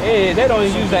 Yeah, they don't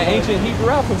even use that ancient Hebrew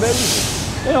alphabet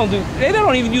either. They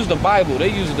don't even use the Bible. They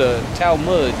use the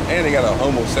Talmud. And they got a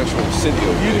homosexual city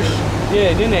over there.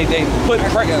 Yeah, then they put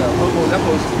that's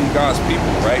supposed to be God's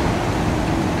people, right?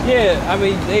 Yeah, I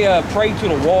mean they pray to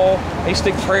the wall. They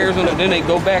stick prayers on it. Then they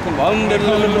go back and fucking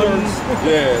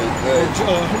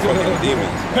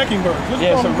demons. Pecking birds.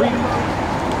 Yeah, so read.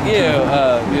 Read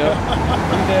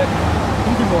that.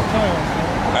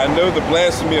 I know the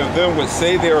blasphemy of them which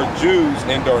say they are Jews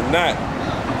and are not,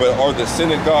 but are the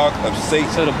synagogue of Satan.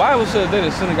 So the Bible says they're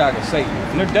the synagogue of Satan,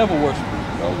 and they're devil worshippers.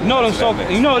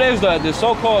 You know there's the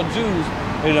so-called Jews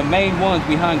are the main ones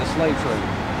behind the slave trade.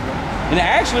 And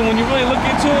actually, when you really look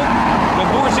into it, the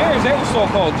Borgians, they were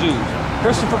so-called Jews.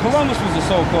 Christopher Columbus was a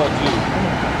so-called Jew.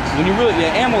 When you really,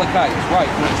 the Amalekites, right,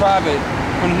 from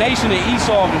the nation of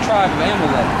Esau and the tribe of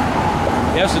Amalek.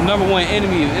 That's the #1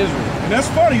 enemy of Israel. And that's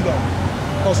funny though,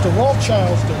 because the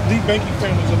Rothschilds, the elite banking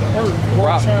families of the earth,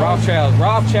 Rothschild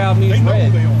means they know red.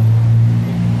 Who they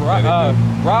are.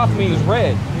 Roth means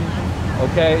red,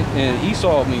 okay, and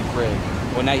Esau means red.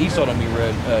 Well, not Esau don't mean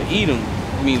red. Edom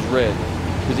means red.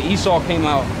 Because Esau came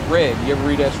out red. You ever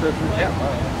read that scripture? Yeah.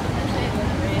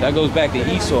 That goes back to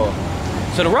Esau.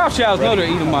 So the Rothschilds know they're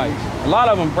Edomites. A lot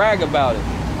of them brag about it.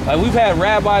 Like we've had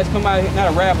rabbis come out, not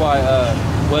a rabbi, a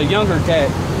younger cat.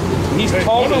 He's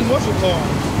told us. One of them was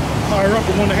higher up,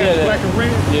 the one that had black and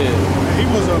red. Yeah. He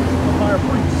was a higher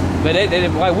priest. But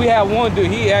like we had one dude,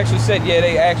 he actually said, yeah,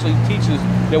 they actually teach us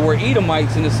that we're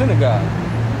Edomites in the synagogue.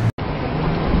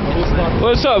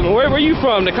 What's up? Where were you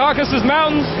from? The Caucasus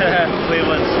Mountains?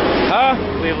 Cleveland. Huh?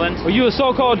 Cleveland. Were you a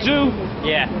so-called Jew?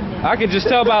 Yeah. I could just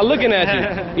tell by looking at you.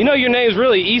 You know your name's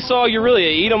really Esau? You're really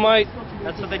an Edomite?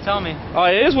 That's what they tell me. Oh,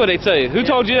 it is what they tell you. Who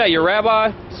told you that? Your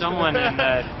rabbi? Someone in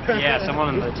the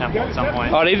someone in the temple at some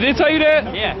point. Oh, they did tell you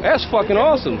that? Yeah. That's fucking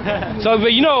awesome. So,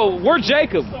 but you know, we're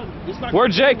Jacob. We're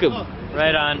Jacob.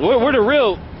 Right on. We're the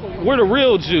real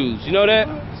Jews. You know that?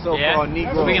 so-called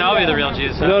Negro. We can all be the real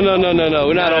Jews. Huh? No.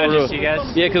 We're not all real. Just you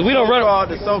guys. Yeah, because we don't run.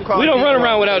 We don't run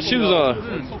around without shoes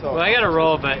on. Well, I got to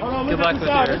roll, but good luck with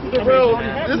your.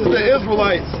 This is the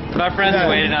Israelites. My friends are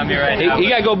waiting on me right now. He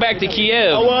got to go back to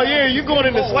Kiev. Oh, well, yeah, you going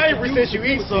into slavery since you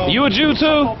eat some. You a Jew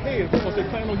too?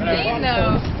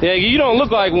 Yeah, you don't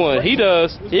look like one. He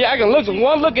does. Yeah, I can look.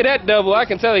 One look at that devil, I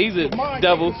can tell he's a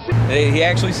devil. Hey, he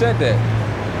actually said that.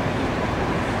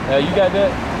 You got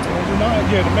that?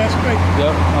 Yeah, the emancipation.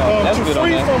 Yep. That's to good on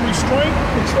free that. from restraint,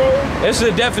 control, This is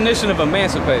the definition of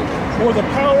emancipate. or the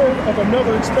power of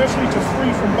another, especially to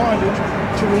free from bondage,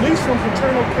 to release from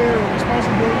paternal care and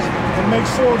responsibilities, and make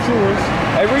sole yours.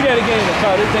 Hey, read that again in the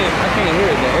car. This thing, I can't hear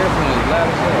it. The airplane is loud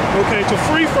as hell. Okay, to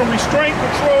free from restraint,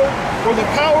 control, or the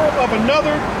power of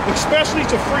another, especially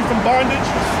to free from bondage.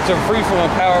 To free from a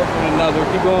power from another.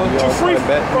 Keep going. To free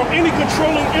from any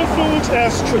controlling influence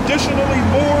as traditionally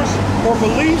mores or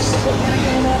beliefs.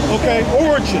 Okay,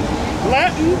 origin.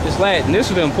 Latin. It's Latin. This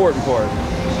is the important part.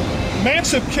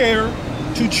 Emancipare,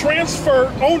 to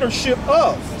transfer ownership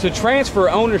of. To transfer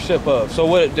ownership of. So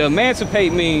what the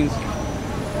emancipate means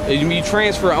is you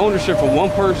transfer ownership from one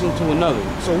person to another.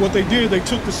 So what they did, they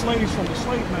took the slaves from the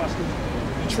slave masters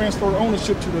and transferred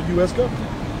ownership to the U.S.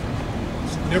 government.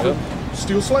 Never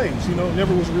still slaves, you know,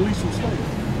 never was released from slaves.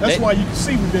 That's why you can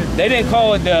see we've been. They didn't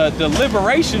call it the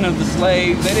liberation of the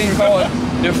slaves. They didn't call it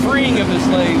the freeing of the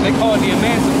slaves. They call it the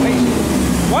emancipation.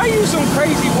 Why use some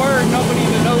crazy word nobody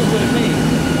even knows what it means?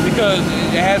 Because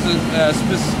it has a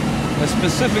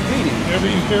specific meaning. Never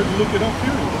even cared to look it up,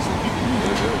 period. That's what people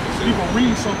do. People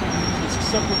read something and just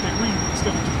accept what they read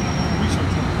instead of just doing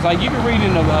research. It's like you can read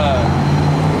in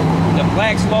the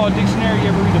Black's Law Dictionary.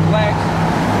 You ever read the Black's?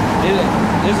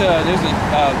 There's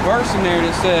a verse in there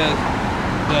that says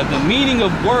the meaning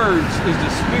of words is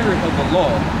the spirit of the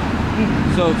law.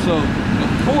 So the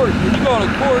court, when you go to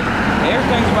court,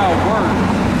 everything's about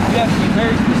words. You have to be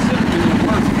very specific in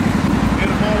your words.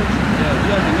 Etymology? Yeah,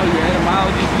 you have to know your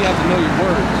etymology. You have to know your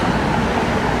words.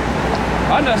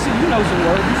 I know. See, you know some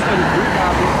words. You study Greek,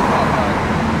 obviously.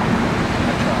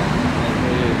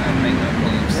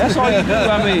 That's all you do.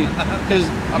 I mean, because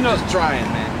I'm just trying,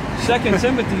 man. 2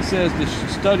 Timothy says to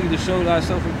study to show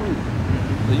thyself approved.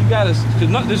 So you gotta,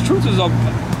 cause this truth is, you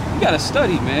gotta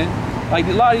study, man. Like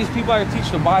a lot of these people I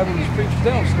teach the Bible, these preachers,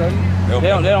 they don't study.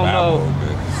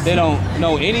 They don't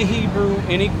know any Hebrew,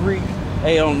 any Greek.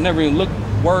 They don't never even look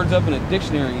words up in a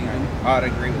dictionary even. I'd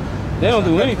agree with you. They don't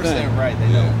do anything. Right,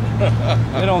 they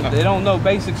don't. They don't know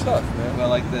basic stuff, man. Well,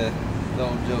 like the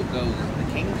old joke goes, the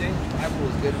King James Bible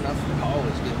is good enough for Paul,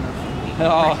 is good enough for me.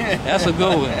 Oh, that's a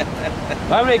good one.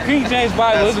 I mean, King James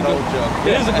Bible is a good joke.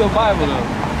 It is a good Bible though.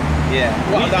 Yeah.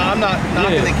 Well, no, I'm not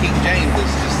knocking the King James.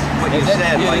 It's just what you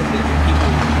said. Yeah. Like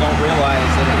people don't realize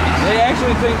that they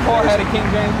actually think Paul had a King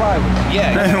James Bible.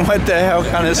 Yeah. What the hell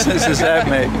kind of sense does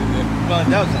that make? Well,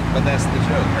 it doesn't, but that's the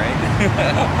joke, right?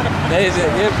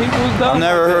 People I've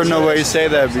never heard nobody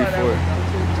say that before.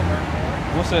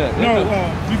 What's that? No,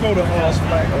 you go to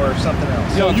or something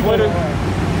else. You on Twitter?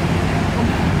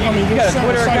 You got a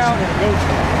Twitter account?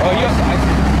 Oh, yes.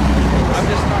 I'm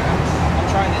just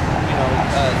trying to,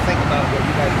 think about what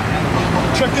you guys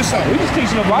have. Check this out. We just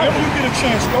teaching the Bible. Whenever you get a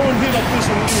chance, go and hit up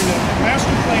this on the internet.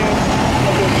 Master plan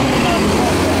of the Illuminati.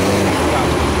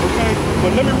 Okay?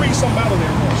 But let me read something out of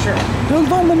there. Sure. The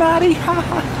Illuminati.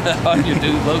 Oh, you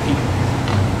do, Loki.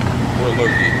 Or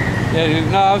Loki. Yeah,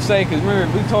 no, I'm saying, because remember,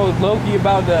 we told Loki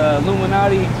about the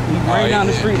Illuminati. He ran down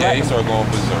the street. Yeah, he started going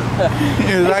berserk.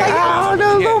 He was like, oh,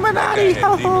 the Illuminati.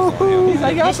 He's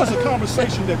like, this is a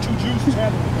conversation that two Jews was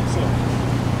having with themselves.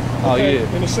 Oh,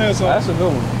 yeah. And it says, that's a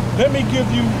good one. Let me give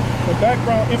you the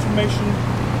background information.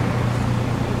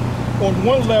 On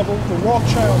one level, the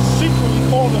Rothschilds secretly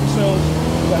call themselves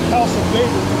the House of David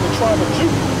in the tribe of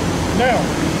Judah. Now,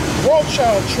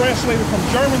 Rothschild, translated from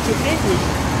German to English,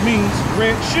 means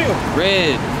red shield.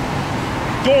 Red.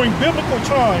 During biblical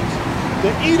times,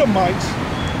 the Edomites'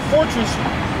 fortress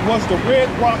was the red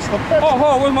rocks of Petra.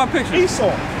 Oh, where's my picture? Esau.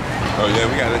 Oh yeah,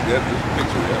 we got it. That's the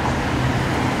picture. Yeah.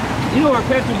 You know where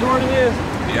Petra Jordan is?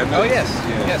 Yeah. Oh yes.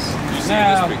 Yeah. Yes. You see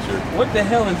Now, this picture? what the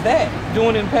hell is that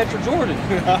doing in Petra Jordan?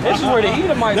 This is where the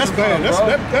Edomites That's are bad. from,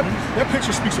 bro. That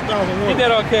picture speaks 1,000 words. Get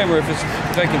that on camera if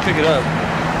I can pick it up.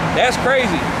 That's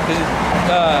crazy.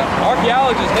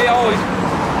 Archaeologists, they always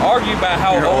argue about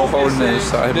how old this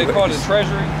is. They call it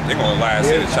treasury. They're gonna lie and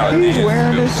say the Chaldeans. Who's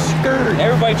wearing this skirt?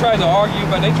 Everybody tries to argue,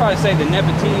 but they try to say the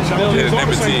Nebateans built it. Yeah,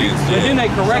 Nebateans. But then they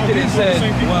corrected it and said,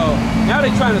 well, now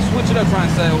they're trying to switch it up, trying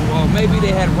to say, well, maybe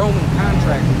they had Roman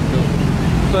contractors build it.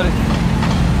 So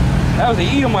that was the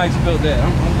Edomites built that.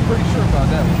 I'm pretty sure about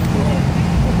that one.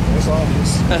 It's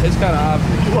obvious. It's kind of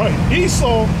obvious. Right.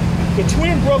 Esau, the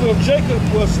twin brother of Jacob,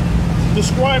 was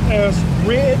described as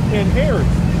red and hairy.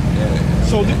 Yeah.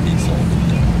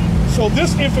 So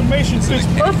this information fits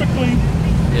perfectly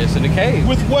It's in the cave.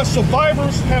 with what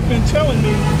survivors have been telling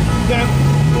me, that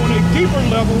on a deeper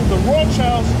level, the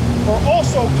Rothschilds are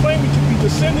also claiming to be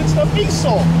descendants of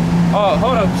Esau. Oh,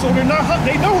 hold up. So they're not,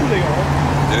 they know who they are.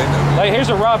 Yeah, they know. Like,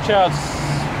 here's a Rothschild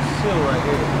seal right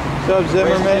here. What's up,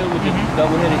 Zimmerman? With the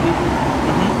double-headed eagle.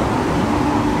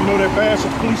 You know that badge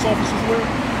that police officers wear?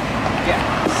 Yeah.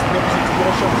 Represents the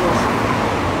Rothschilds.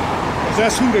 Because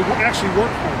that's who they actually work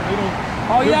for. They don't.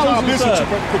 Oh, their yeah, job isn't to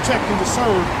protect and to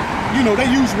serve. You know, they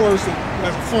use words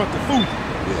as a front to food.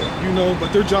 Yeah. You know,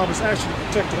 but their job is actually to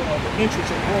protect the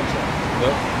interests of the Rothschilds.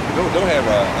 Well, don't have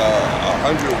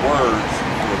 100 words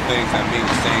for things that mean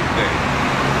the same thing.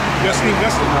 That's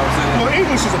well,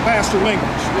 English is a bastard language.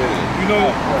 Yeah. You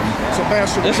know, it's a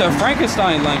bastard. It's a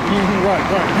Frankenstein language. Right.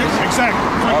 Yes, exactly.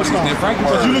 Frankenstein.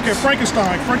 Because you look at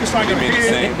Frankenstein got a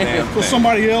head for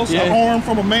somebody else, an arm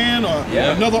from a man, or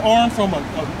another arm from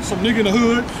some nigga in the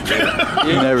hood.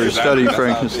 You never studied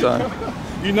Frankenstein.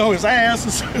 You know, his ass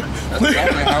is. That's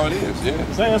exactly how it is. Yeah.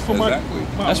 His ass for my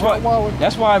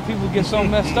That's why people get so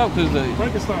messed up, because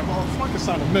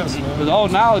Frankenstein a mess, man. Because all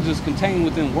knowledge is contained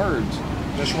within words.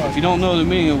 That's right. If you don't know the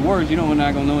meaning of words, you're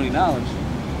not going to know any knowledge.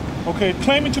 Okay,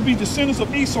 claiming to be descendants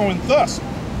of Esau and thus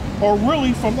are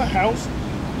really from the house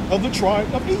of the tribe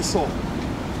of Esau.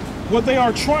 What they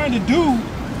are trying to do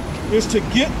is to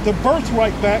get the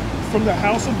birthright back from the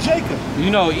house of Jacob.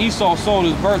 You know, Esau sold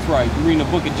his birthright. You read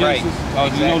the book of Genesis? Right. Oh,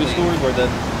 do you know the story? Where the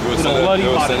bloody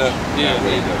body. Yeah.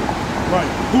 Right.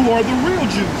 Who are the real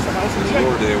Jews? The house of The Jacob.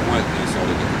 Lord didn't want Esau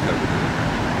to get the covenant.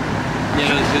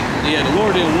 Yeah, the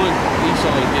Lord didn't want Esau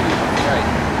to get it. Right.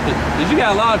 Because you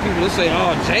got a lot of people that say,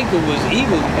 oh, Jacob was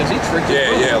evil because he tricked his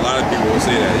brother. Yeah, a lot of people will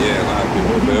say that. Yeah, a lot of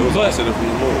people. But it was also from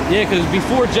the Lord. Yeah, because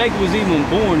before Jacob was even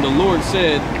born, the Lord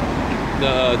said,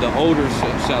 the older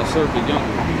shall serve the younger.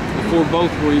 Before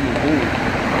both were even born.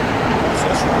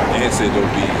 And said there'll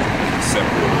be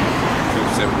two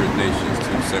separate nations,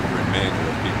 two separate manner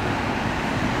of people.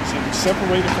 So be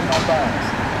separated from my bonds.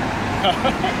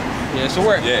 Yeah, so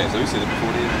where? Yeah, so he said it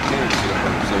before they even came.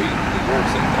 So the Lord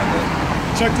said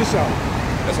that. Check this out.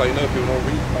 That's how you know people don't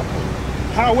read the Bible.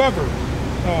 However,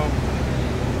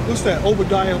 what's that?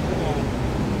 Obadiah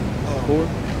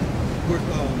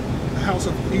the house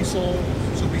of Esau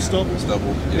shall be stubble.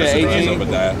 Yeah, 18.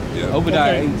 Obadiah. Yeah.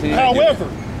 Obadiah 18. However,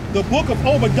 the book of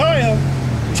Obadiah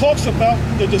talks about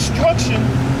the destruction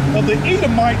of the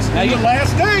Edomites in the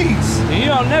last days. You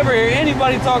don't never hear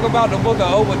anybody talk about the book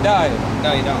of Obadiah.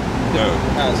 No, you don't. No.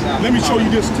 It's not. Let me show you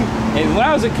this too. And when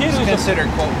I was a kid, It's it was considered,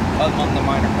 quote, among the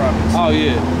minor prophets. Oh,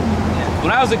 yeah.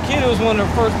 When I was a kid, it was one of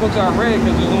the first books I read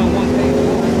because it was only one page.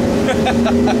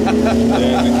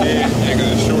 Yeah, the kid,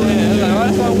 because it's short.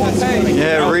 That's only one page.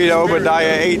 Yeah, read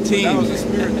Obadiah 18. That was the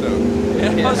spirit, though.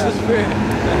 Yeah, that was the spirit.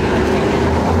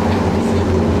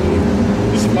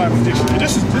 This is Bible Dictionary.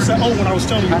 This is that old one I was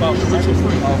telling you about. The original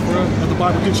free of the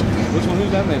Bible Dictionary. Which one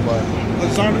is that made by?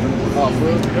 Simon. Oh,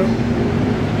 for real? Yep.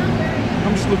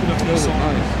 I'm just looking up this song.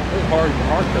 Nice. It's hard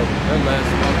cover. That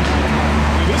lasts long.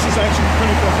 This is actually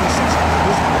printed from the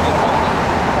 60s.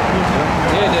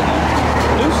 Yeah, the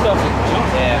new stuff is junk.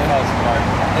 Yeah, that was hard.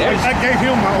 I gave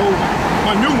him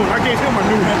my new one. I gave him my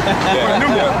new one. My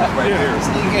new one. Right here.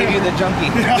 He gave you the junkie.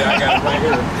 Yeah, I got it right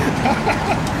here.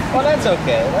 Well, that's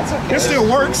okay. That's okay. It still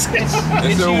works. It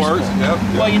still works. Yep.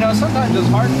 Well, you know, sometimes it's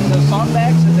hard. The song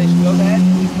bags, if they should go bad,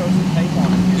 you throw some tape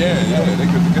on it. Yeah, they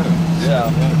good to go.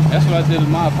 Yeah. That's what I did with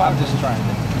my pop. I'm just trying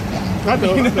to. I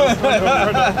know.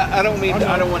 I don't mean.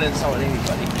 I don't want to insult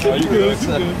anybody. Oh, you good? You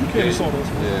good? You can't insult us.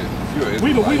 Yeah.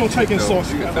 We don't take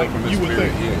insults like you would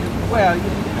think. Well, yeah,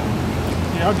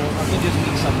 I know. You just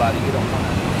meet somebody. You don't want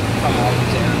to come off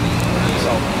as arrogant or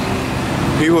insult.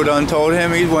 People done told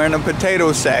him he's wearing a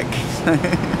potato sack. Yeah.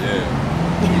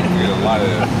 You get a lot of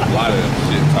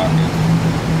shit talking.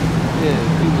 Yeah,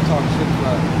 people talk shit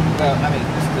about. Well, I mean,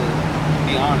 just to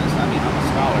be honest, I mean, I'm a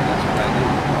scholar. That's what I do.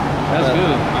 That's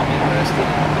good. I'm interested in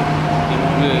it. You know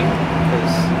what I mean?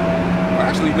 Because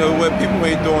Actually, you know what? People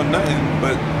ain't doing nothing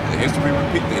but history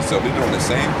repeat themselves. They're doing the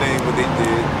same thing what they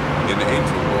did in the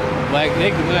ancient world. Like they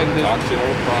Talk shit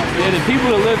on prophets. yeah, the people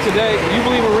that live today. You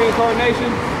believe in reincarnation?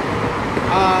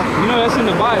 You know that's in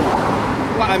the Bible.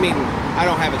 well, I mean, I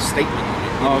don't have a statement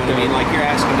on it. You know what I mean? Like you're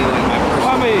asking me like my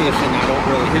personal position. I don't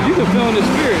really. If you can feel in the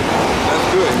spirit. That's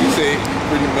good. You say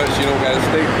pretty much you don't got a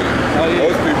statement. Oh, yeah.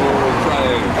 Most people will try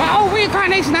to. Oh,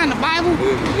 reincarnation not in the Bible.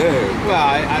 Yeah. Well,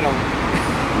 I don't. You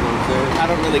know what I'm saying? I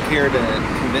don't really care to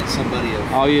convince somebody of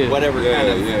whatever kind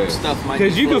of stuff might be.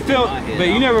 Because you can feel, but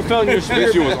you never felt in your spirit. At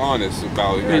least you was honest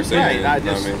about what you're saying. Right,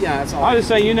 that's all. I was just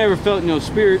saying you never felt in your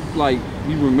spirit like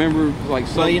you remember like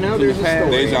something. Well, you know, there's a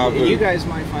story. Deja vu. You guys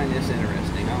might find this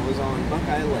interesting. I was on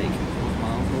Buckeye Lake with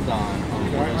my Uncle Don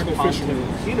on one of those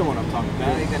pontoons. You know what I'm talking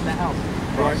about. You got the house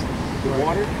across the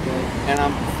water, and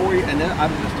I'm 4 years. And then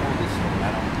I've just told this story.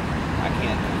 I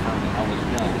can't confirm it. I was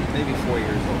young, maybe 4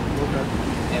 years old. Okay.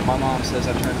 And my mom says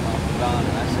I turned to my Uncle Don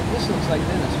and I said, "This looks like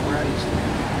Dennis, where I used to be."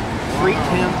 Freaked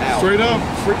him out. Straight up.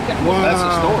 Freaked out. Wow. That's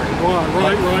the story. Wow.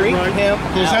 Right. Freaked him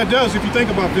Because out. that does, if you think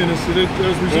about Venice, it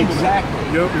does resemble Exactly.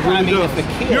 Yep, it really does. If a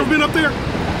kid, you ever been up there?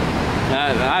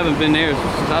 I haven't been there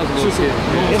since I was a little kid.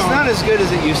 It's not as good as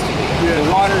it used to be. Yeah.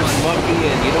 The water's mucky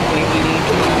and you don't want to eat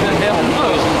anything.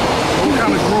 What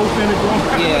kind of growth in it?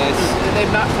 Yeah,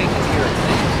 they've not taken care of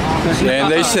things.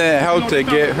 And they sent help to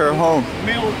get her home.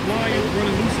 Male lion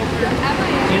running loose up there?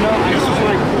 You know, this is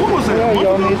like, what was that? Yeah,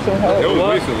 y'all need some help. It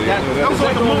was recently. That was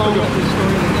like a month ago.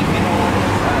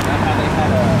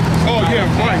 Oh, yeah,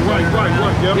 right.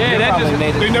 Yep. Yeah, that just,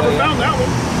 they never found that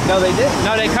one. No, they didn't.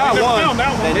 No, they caught They never one. found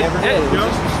that one. They never did. It was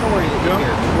just a story that you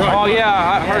hear. Right. Oh yeah,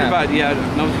 I heard about it. Yeah, I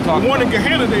know what you're The talking one in about.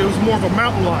 Gahanna there was more of a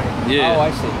mountain lion. Yeah. Oh, I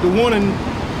see. The one in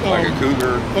Like a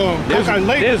cougar. Buckeye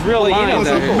Lake There's real Well, you know, lions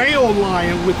was out a here. male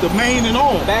lion with the mane and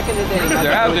all. Back in the day, my They're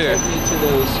dad out would there. take me to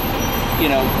those,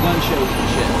 gun shows and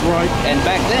shit. Right. And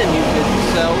back then, you could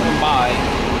sell and buy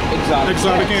exotic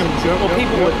Exotic pets. animals, yep, Well, yep,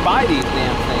 people yep. would buy these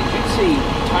damn things. You'd see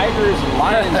tigers and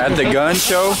lions At the gun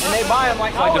show? and they buy them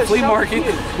like Like the it's flea so market.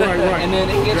 cute. Right. And then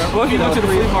it gets Well, if you go to the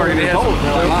flea market, they have old,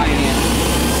 they're like lion. and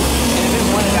if it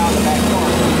wanted out in the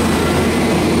backyard.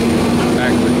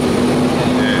 Exactly.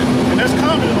 And that's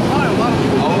common in Ohio. A lot of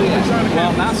people Oh yeah. exotic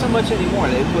Well, animals. not so much anymore.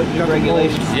 They put new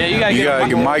regulations. Yeah, you gotta You get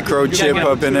gotta get microchip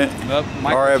up in it.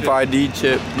 RFID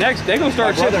chip. Next, they're gonna My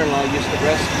start chipping. brother-in-law used to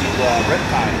rescue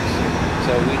reptiles,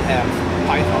 so we'd have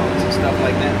pythons and stuff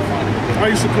like that in front of him. I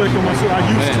used to collect them myself. I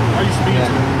used to be into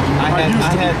it. I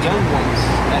had young ones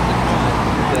at the time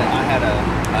that I had a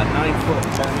 9-foot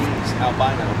Burmese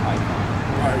albino python.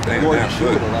 Damn, Gorgeous, you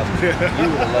good. would have loved it. You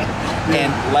would have loved it. And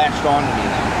latched on to me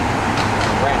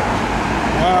though. Ran.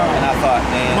 Wow. And I thought,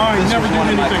 man, Mine this never was did one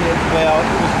of my anything. kids. Well, it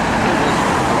was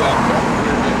well, we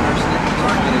were nursing it, so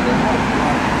I get it at home.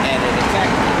 And it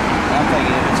attacked me. And I'm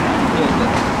thinking, if it's my kid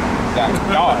that got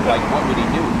God, like, what would he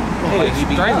do? Hey, he'd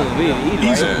be strangled me and eat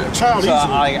Easy. it. Child so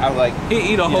easily. I like,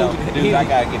 He eat a whole. dude, I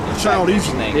gotta give this Child this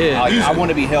easily. thing. Yeah. I want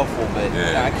to be helpful, but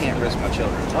Yeah. I can't risk my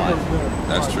children's life.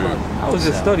 That's true. I was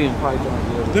just studying pythons.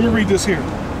 Let me read this here.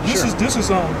 This is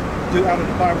out of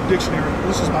the Bible dictionary.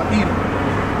 This is about Edom.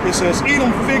 It says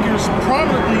Edom figures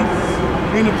prominently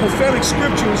in the prophetic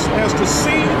scriptures as the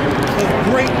scene of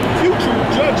great future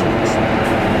judgments.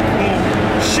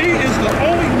 She is the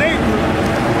only neighbor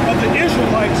of the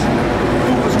Israelites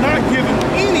who was not given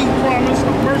any promise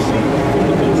of mercy from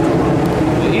the Most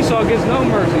High. Esau gets no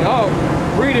mercy. Oh,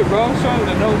 read it, bro. I'm showing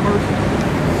you no mercy.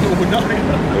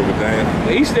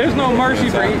 Obadiah. There's no mercy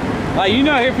for you. Like, you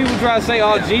know, I hear people try to say,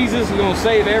 "Oh, Jesus is gonna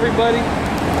save everybody."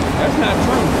 That's not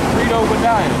true. Read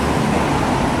Obadiah.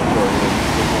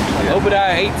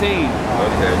 Obadiah 18.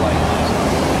 Okay.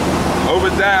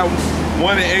 Obadiah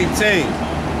 1 and 18.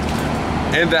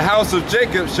 And the house of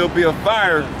Jacob shall be a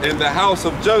fire, and the house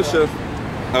of Joseph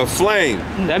a flame.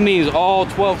 That means all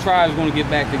 12 tribes are going to get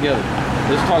back together.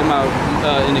 It's talking about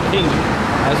in the kingdom.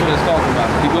 That's what it's talking about.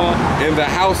 Keep going. And the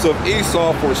house of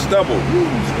Esau for stubble.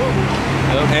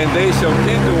 And they shall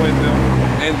kindle in them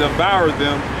and devour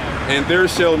them, and there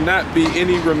shall not be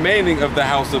any remaining of the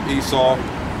house of Esau,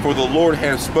 for the Lord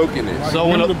has spoken it. So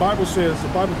when the Bible says, the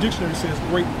Bible dictionary says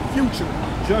great future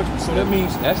judgment. So that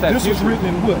means this was written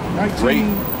in what?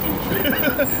 19...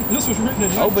 This was written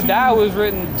in... Obadiah was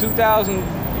written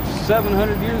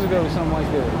 2,700 years ago, something like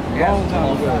that. Long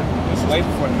time ago. It's way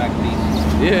before the Maccabees.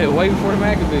 Yeah, way before the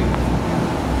Maccabees.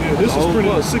 Yeah, this was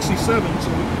printed in 67, so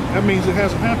that means it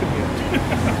hasn't happened yet.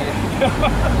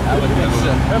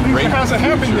 That means it hasn't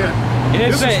happened yet. And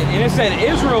it said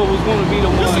Israel was going to be the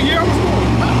one. This is the year I was born.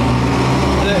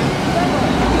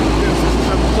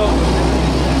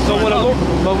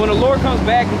 So when the Lord comes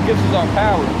back and gives us our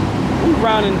power, we're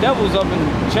rounding devils up in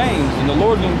chains, and the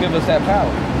Lord's going to give us that power,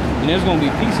 and there's going to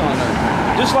be peace on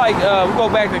earth. Just like we go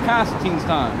back to Constantine's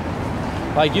time,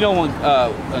 like you know when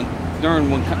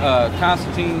when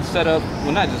Constantine set up,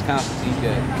 well not just Constantine,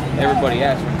 everybody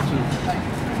asked for it too.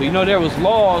 But you know there was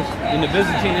laws in the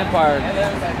Byzantine Empire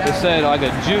that said like a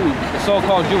Jew, the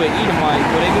so-called Jew, an Edomite,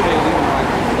 well they knew they were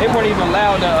Edomite, they weren't even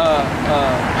allowed to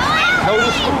go to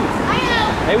school.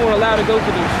 They weren't allowed to go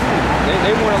to the school.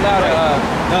 They weren't allowed to.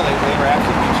 No, they were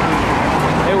absolutely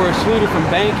excluded. They were excluded from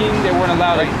banking. They weren't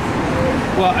allowed to.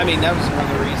 Well, I mean, that was one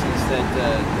of the reasons that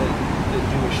the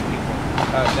Jewish people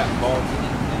got involved in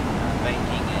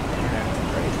banking and international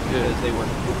trade, because they were,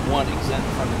 one, exempt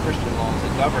from the Christian laws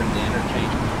that govern the interchange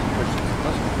between Christians and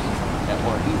Muslims that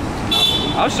were heathens and not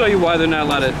believers. I'll show you why they're not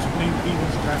allowed to.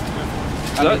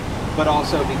 But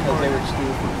also because they were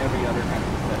excluded from every other kind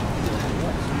of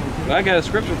profession. I got a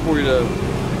scripture for you to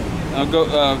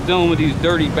dealing with these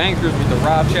dirty bankers with the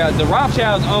Rothschilds. The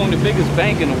Rothschilds own the biggest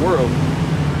bank in the world,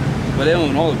 but they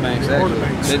own all the banks.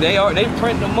 Actually, they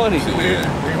print the money. They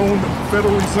own the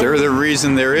Federal Reserve. They're the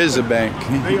reason there is a bank.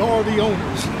 They are the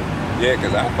owners. Yeah,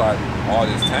 because I thought all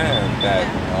this time that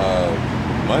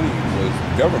money was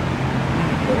government,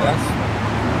 but that's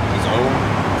his own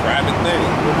private thing.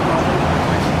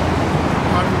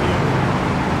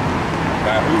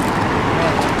 By who?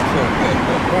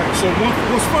 Right. So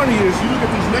what's funny is you look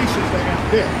at these nations that have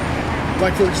debt.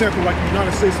 Like for example, like the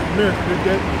United States of America,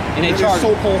 their debt. And they charge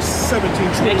so-called 17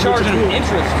 trillion. They charge them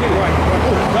interest too. Right.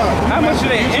 Oh God. How much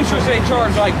of the interest they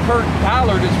charge like per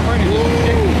dollar that's printed?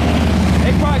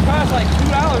 They probably cost like $2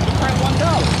 to print $1.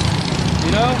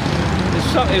 You know,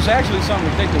 it's actually something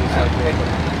ridiculous like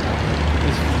that.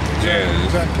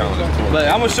 But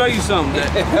I'm gonna show you something.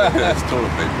 That's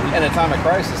toilet paper. In a time of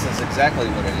crisis, that's exactly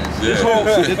what it is.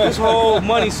 Yeah. This whole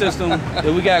money system that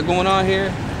we got going on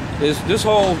here is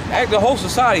the whole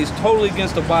society is totally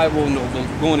against the Bible and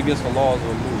going against the laws of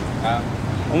the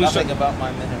Lord. Nothing about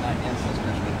my Mennonite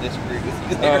ancestors would disagree with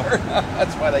you there.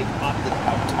 That's why they opted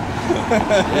out.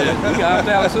 Yeah, we opted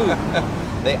out too.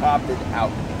 They opted out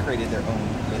and created their own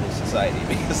little society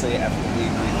because they absolutely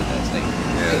agree with that statement.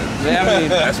 Yeah, I mean,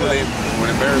 that's when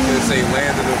Americans say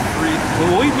land of the free.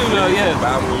 Well, we do know, yeah.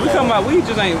 We come out, we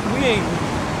ain't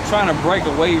trying to break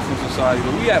away from society,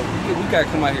 but we gotta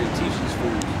come out here and teach these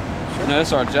fools. You know,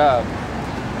 that's our job.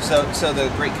 So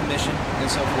the Great Commission and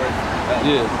so forth.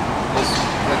 Yeah. Is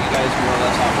what you guys more or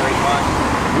less operate by.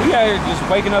 We out here just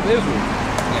waking up Israel.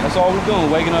 Yeah. That's all we're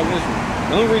doing, waking up Israel.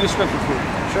 Let me read the scripture for you.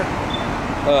 Sure.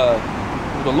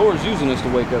 The Lord's using us to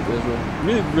wake up Israel.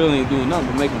 We really ain't doing nothing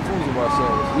but making fools of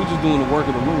ourselves. We just doing the work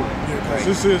of the Lord. Yeah, because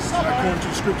this is, according to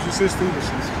the scripture, this is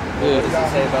foolishness. Yeah. What does it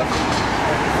say about the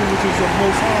foolishness of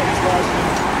Most High is rising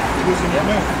in the wisdom of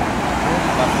man.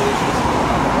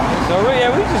 So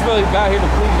yeah, we just really got here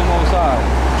to please the Most High.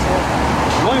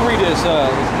 Let me read this. Do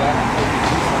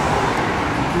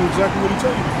exactly what he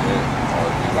told you.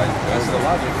 That's the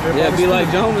logic. Yeah, be like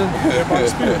Jonah.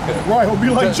 Right, he'll be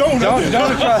like Jonah.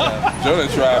 Jonah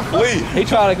tried to flee. He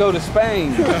tried to go to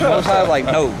Spain. Most High was like,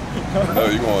 no. No,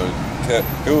 you going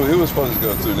to... He was supposed to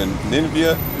go to the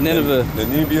Nineveh.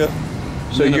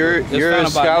 So you're a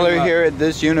scholar here at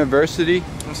this university?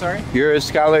 I'm sorry? You're a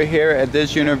scholar here at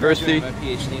this university? I'm doing my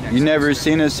PhD next You never semester.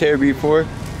 seen us here before?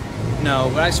 No,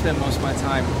 but I spend most of my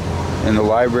time in the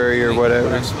library or whatever?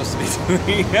 What I'm supposed to be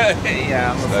doing.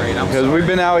 Yeah, I'm afraid. Because we've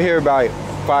been out here about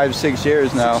 5-6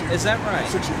 years now. Is that right?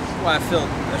 6 years. Well, I feel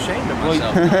ashamed of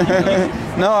myself.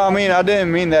 No, I mean, I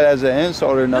didn't mean that as an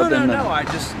insult or nothing. No, I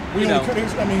just, you know,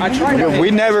 I tried to...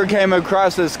 We never came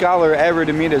across a scholar ever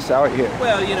to meet us out here.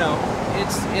 Well, you know,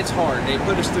 it's hard. They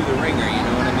put us through the ringer, you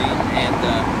know what I mean? And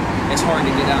it's hard to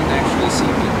get out and actually see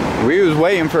people. We was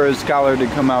waiting for a scholar to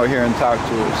come out here and talk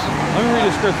to us. Let me read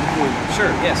the scripture for you. Sure,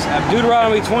 yes.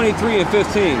 Deuteronomy 23 and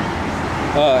 15.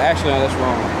 Actually, no, that's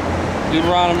wrong.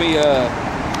 Deuteronomy,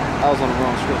 I was on the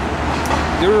wrong scripture.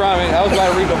 Deuteronomy, I was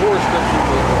about to read the horror scripture,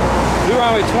 but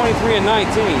Deuteronomy 23 and 19.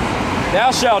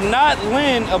 Thou shalt not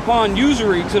lend upon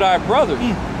usury to thy brother.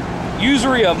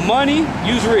 Usury of money,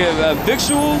 usury of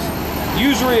victuals,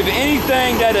 usury of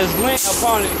anything that is lent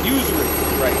upon usury.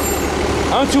 Right.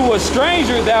 Unto a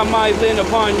stranger thou might lend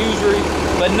upon usury,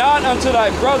 but not unto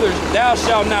thy brothers thou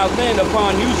shalt not lend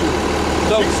upon usury.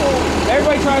 So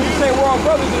everybody tries to say we're all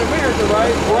brothers in America,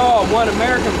 right? We're all one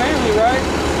American family, right?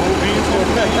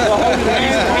 Holding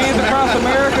hands across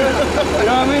America. You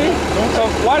know what I mean? So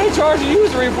why they charging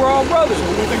usury if we're all brothers? So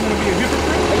what, they want to be a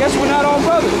hypocrite? I guess we're not all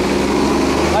brothers.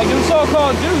 Like them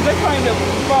so-called Jews, they claim to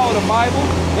follow the Bible.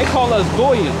 They call us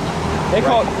goyim. They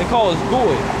call us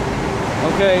goy.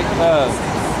 Okay,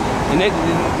 and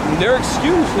their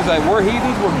excuse is like we're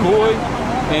heathens, we're goy,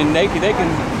 and they can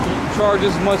charge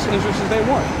as much interest as they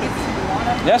want.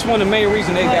 That's one of the main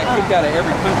reasons they got kicked out of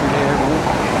every country they ever went.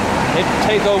 They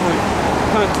take over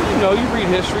country. You know, you read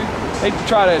history. They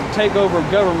try to take over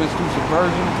governments through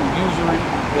subversion, through usury.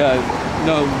 You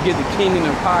know, get the king in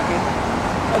their pocket.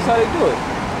 That's how they do it.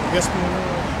 Espionage.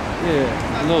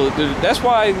 Yeah, no, that's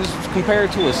why it's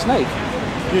compared to a snake.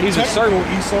 He's a servant.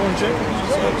 Esau and Jacob.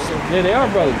 Yeah, they are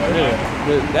brothers. Yeah.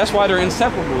 That's why they're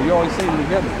inseparable. You always see them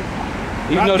together.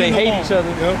 Even though they hate each other.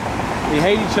 Yep. They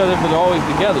hate each other, but they're always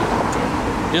together.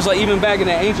 Just like even back in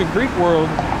the ancient Greek world,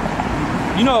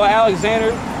 you know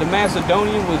Alexander the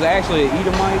Macedonian was actually an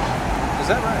Edomite? Is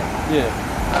that right? Yeah.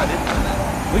 I didn't know that.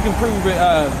 We can prove it.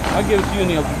 I'll give it to you in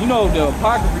the, you know the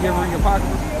Apocrypha, you ever read the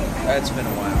Apocrypha? It's been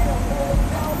a while.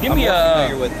 Give I'm me more a...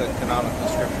 familiar with the canonical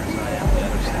scriptures than I am the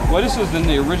other stuff. Well, this is in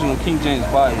the original King James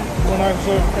Bible. When I was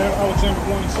Alexander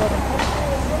 1:7.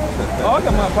 Oh, I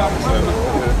got my Apocrypha.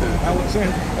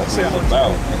 Alexander. That's what it's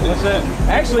about. What's that?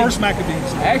 Actually, First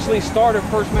Maccabees. Actually started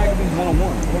First Maccabees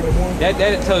 101.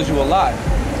 That tells you a lot.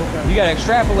 You got to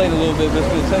extrapolate a little bit, but it's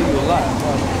going to tell you a lot.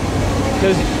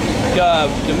 Because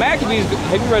the Maccabees,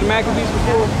 have you read the Maccabees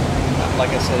before?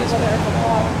 Like I said, it's been a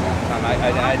long time.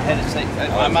 I had to say,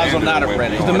 I might as well not have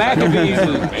read it. The Maccabees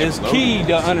is key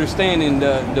to understanding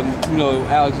the you know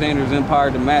Alexander's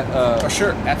empire.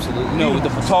 Sure, absolutely. You know, with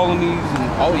the Ptolemies. And,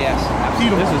 oh yes,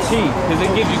 absolutely. This is key because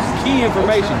it gives you key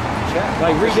information.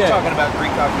 Like read that. Talking about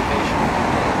Greek occupation.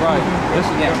 Right. This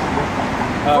is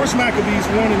First Maccabees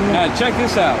 1:1. Now check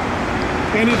this out.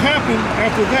 And it happened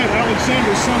after that,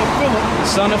 Alexander,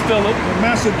 son of Philip,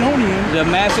 the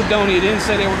Macedonian, didn't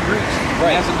say they were Greeks,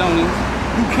 right. Macedonians,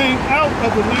 who came out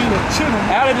of the land of Chittim.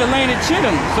 Out of the land of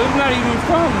Chittim, so he's not even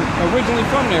originally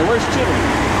from there. Where's Chittim?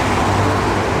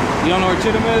 You don't know where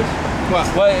Chittim is?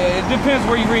 Well, it depends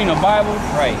where you're reading the Bible.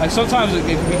 Right. Like sometimes it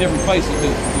can be different places. The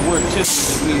word Chittim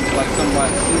just means like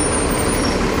somebody.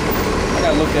 I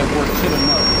gotta look that word Chittim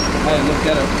up. I had to look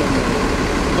that up somewhere.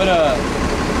 But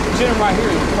Chittim right here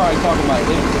is probably talking about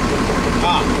Italy.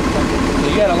 So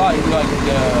you had a lot, like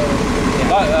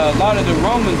a lot of the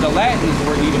Romans, the Latins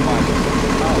were Edomites.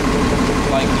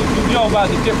 Like you know about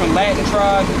the different Latin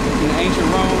tribes in ancient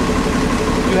Rome.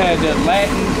 You had the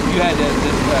Latins, you had the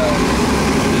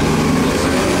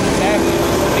Sabians,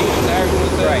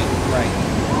 right.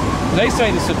 They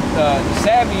say the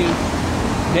Sabians,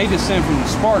 they descend from the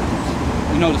Spartans.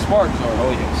 You know the Spartans are. Oh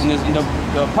yes. And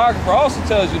the Apocrypha also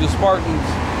tells you the Spartans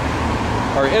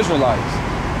are Israelites.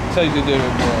 It tells you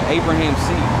they're Abraham's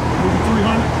seed.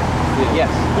 300? Yes.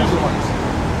 Israelites.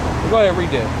 Go ahead,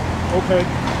 read that. Okay.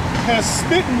 Has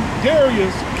smitten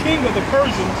Darius, king of the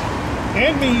Persians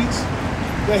and Medes,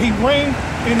 that he reigned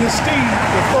in his stead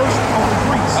the first over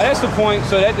Greece. That's the point.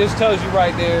 So that just tells you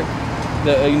right there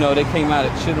that you know they came out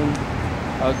of Chittim.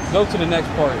 Go to the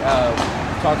next part.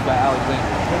 Talks about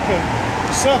Alexander. Okay.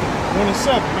 1 and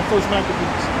 7 in First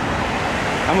Maccabees.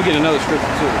 I'm gonna get another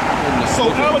scripture too. So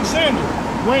Alexander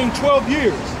reigned 12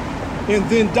 years and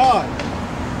then died,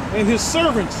 and his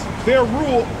servants bare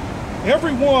rule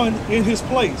every one in his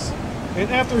place.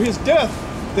 And after his death,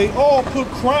 they all put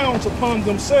crowns upon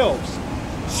themselves.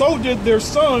 So did their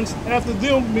sons after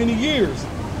them many years,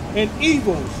 and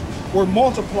evils were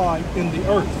multiplied in the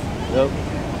earth. Yep.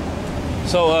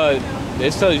 So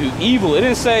it tells you evil. It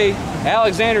didn't say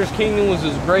Alexander's kingdom was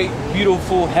this great,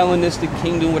 beautiful Hellenistic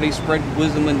kingdom where they spread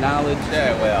wisdom and knowledge.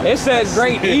 Yeah, well. It said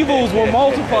great evils were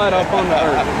multiplied upon the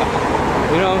earth.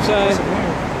 You know what I'm saying?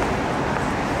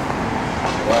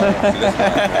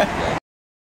 Wow.